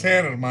un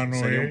placer, hermano.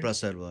 Sería un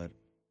placer, brother.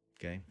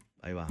 Ok,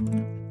 ahí va.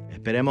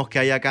 Esperemos que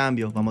haya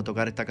cambios. Vamos a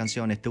tocar esta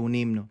canción. Este es un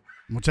himno.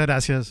 Muchas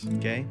gracias.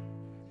 Ok.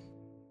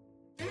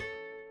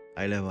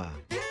 Ahí les va.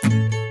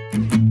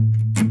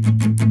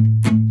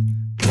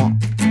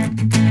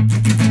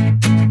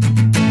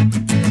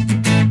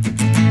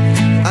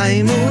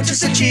 Hay mucha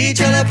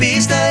salchicha en la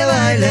pista de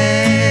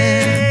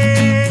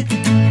baile.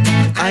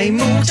 Hay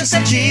mucha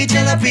salchicha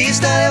en la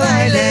pista de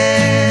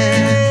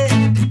baile.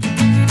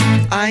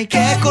 Hay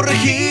que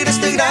corregir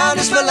este gran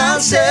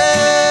desbalance.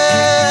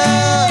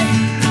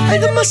 Hay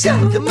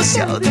demasiado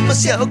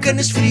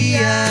carnes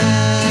frías.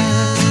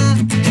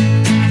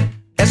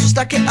 Eso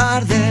está que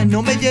arde,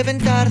 no me lleven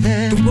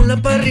tarde. Tú pon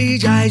la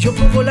parrilla y yo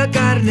pongo la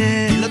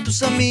carne. Dile a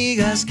tus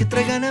amigas que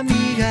traigan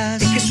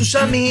amigas. Y que sus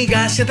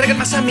amigas se traigan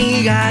más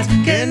amigas.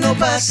 Que no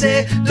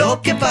pase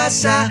lo que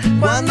pasa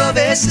cuando a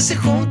veces se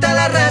junta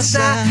la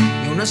raza.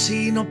 Y uno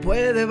así no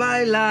puede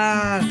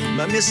bailar.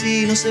 Mami,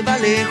 así no se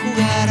vale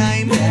jugar.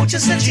 Hay mucha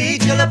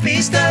salchicha en la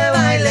pista de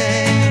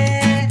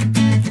baile.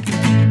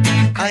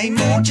 Hay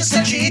mucha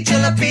salchicha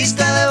en la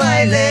pista de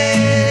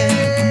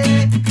baile.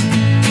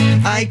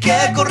 Hay que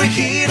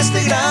corregir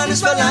este gran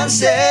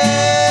desbalance.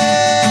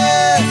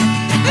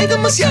 Hay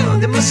demasiado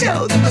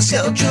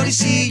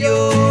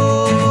choricillo.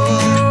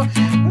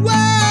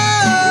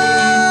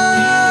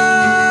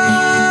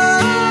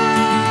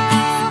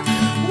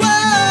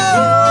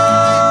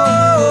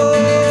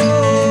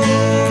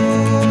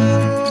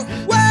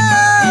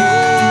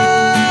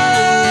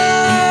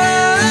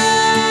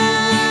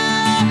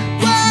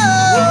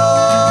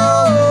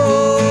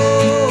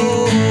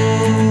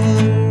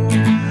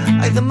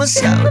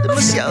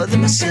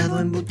 Demasiado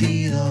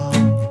embutido.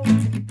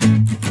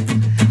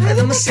 Hay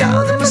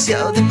demasiado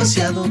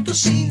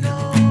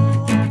tocino.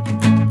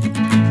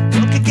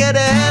 Lo que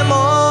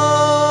queremos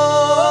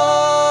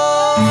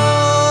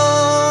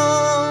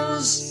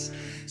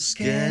es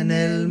que en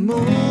el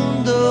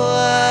mundo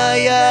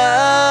haya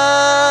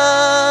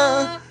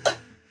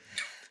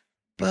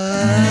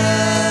paz.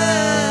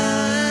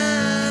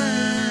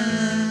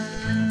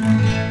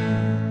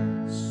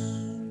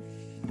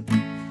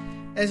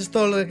 Eso es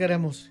todo lo que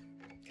queremos.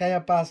 Que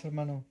haya paz,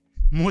 hermano.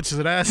 Muchas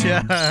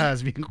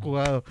gracias. Bien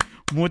jugado.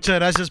 Muchas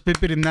gracias,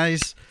 Pipiris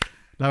Nice.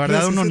 La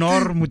verdad, un Gracias a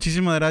honor. ti.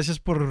 Muchísimas gracias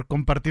por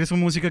compartir su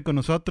música con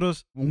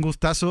nosotros. Un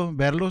gustazo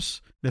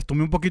verlos. Les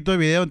tomé un poquito de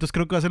video, entonces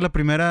creo que va a ser la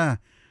primera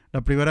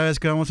vez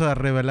que vamos a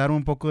revelar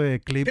un poco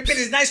de clips.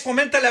 Pipiris Nice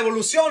fomenta la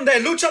evolución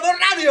de Luchador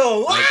Radio.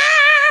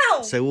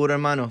 ¡Wow! Seguro,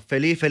 hermano.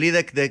 Feliz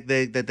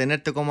de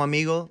tenerte como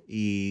amigo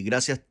y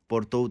gracias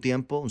por todo tu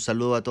tiempo. Un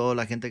saludo a toda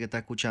la gente que está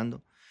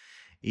escuchando.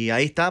 Y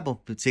ahí está, pues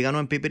síganos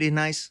en Pipiris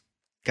Nice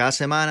cada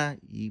semana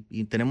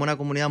y tenemos una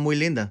comunidad muy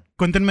linda.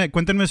 Cuéntenme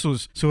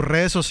sus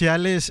redes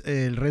sociales,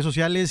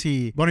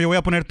 y bueno, yo voy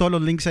a poner todos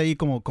los links ahí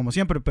como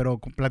siempre, pero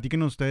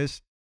platíquenos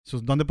ustedes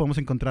dónde podemos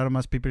encontrar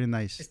más Pipiris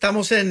Nice.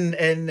 Estamos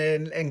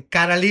en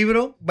Cara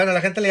Libro. Bueno,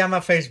 la gente le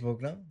llama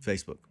Facebook, ¿no?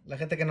 Facebook. La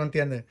gente que no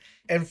entiende.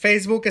 En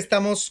Facebook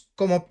estamos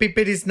como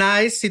Pipiris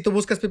Nice. Si tú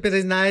buscas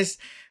Pipiris Nice,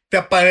 te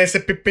aparece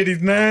Pipiris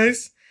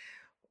Nice.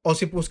 O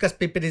si buscas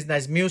Pipiris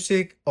Nice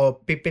Music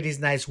o Pipiris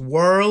Nice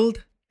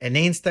World en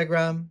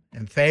Instagram,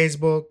 en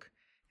Facebook,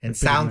 en Pipiris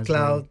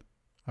SoundCloud, Nice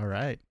All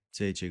right.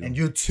 Sí, chicos. en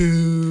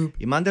YouTube.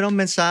 Y mándenos un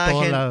mensaje.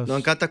 Todos lados. Nos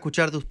encanta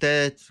escuchar de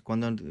ustedes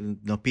cuando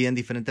nos piden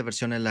diferentes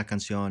versiones de las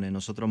canciones.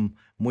 Nosotros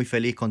muy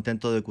feliz,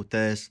 contentos de que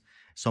ustedes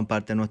son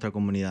parte de nuestra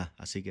comunidad.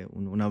 Así que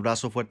un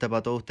abrazo fuerte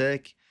para todos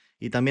ustedes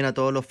y también a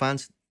todos los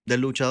fans del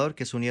luchador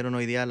que se unieron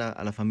hoy día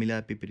a la familia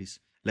de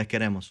Pipiris. Les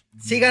queremos.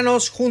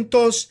 Síganos,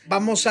 juntos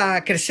vamos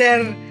a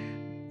crecer,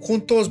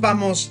 juntos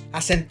vamos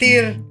a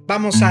sentir,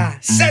 vamos a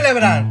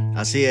celebrar.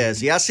 Así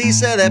es. Y así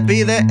se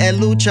despide el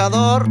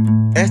luchador.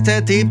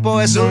 Este tipo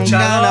es un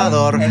Luchador,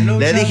 ganador. el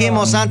luchador. Le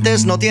dijimos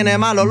antes, no tiene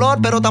mal olor,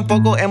 pero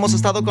tampoco hemos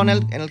estado con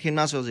él en el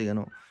gimnasio, así que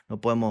no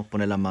podemos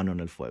poner la mano en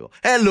el fuego.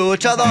 El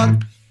luchador.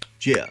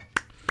 Yeah.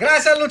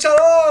 Gracias,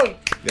 luchador.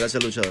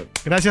 Gracias, luchador.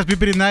 Gracias,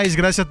 Pipiris Nice.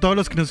 Gracias a todos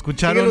los que nos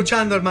escucharon. Sigue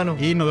luchando, hermano.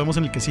 Y nos vemos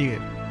en el que sigue.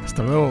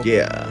 Hasta luego.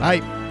 Yeah.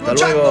 Bye. Hasta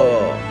Luchando.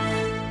 luego.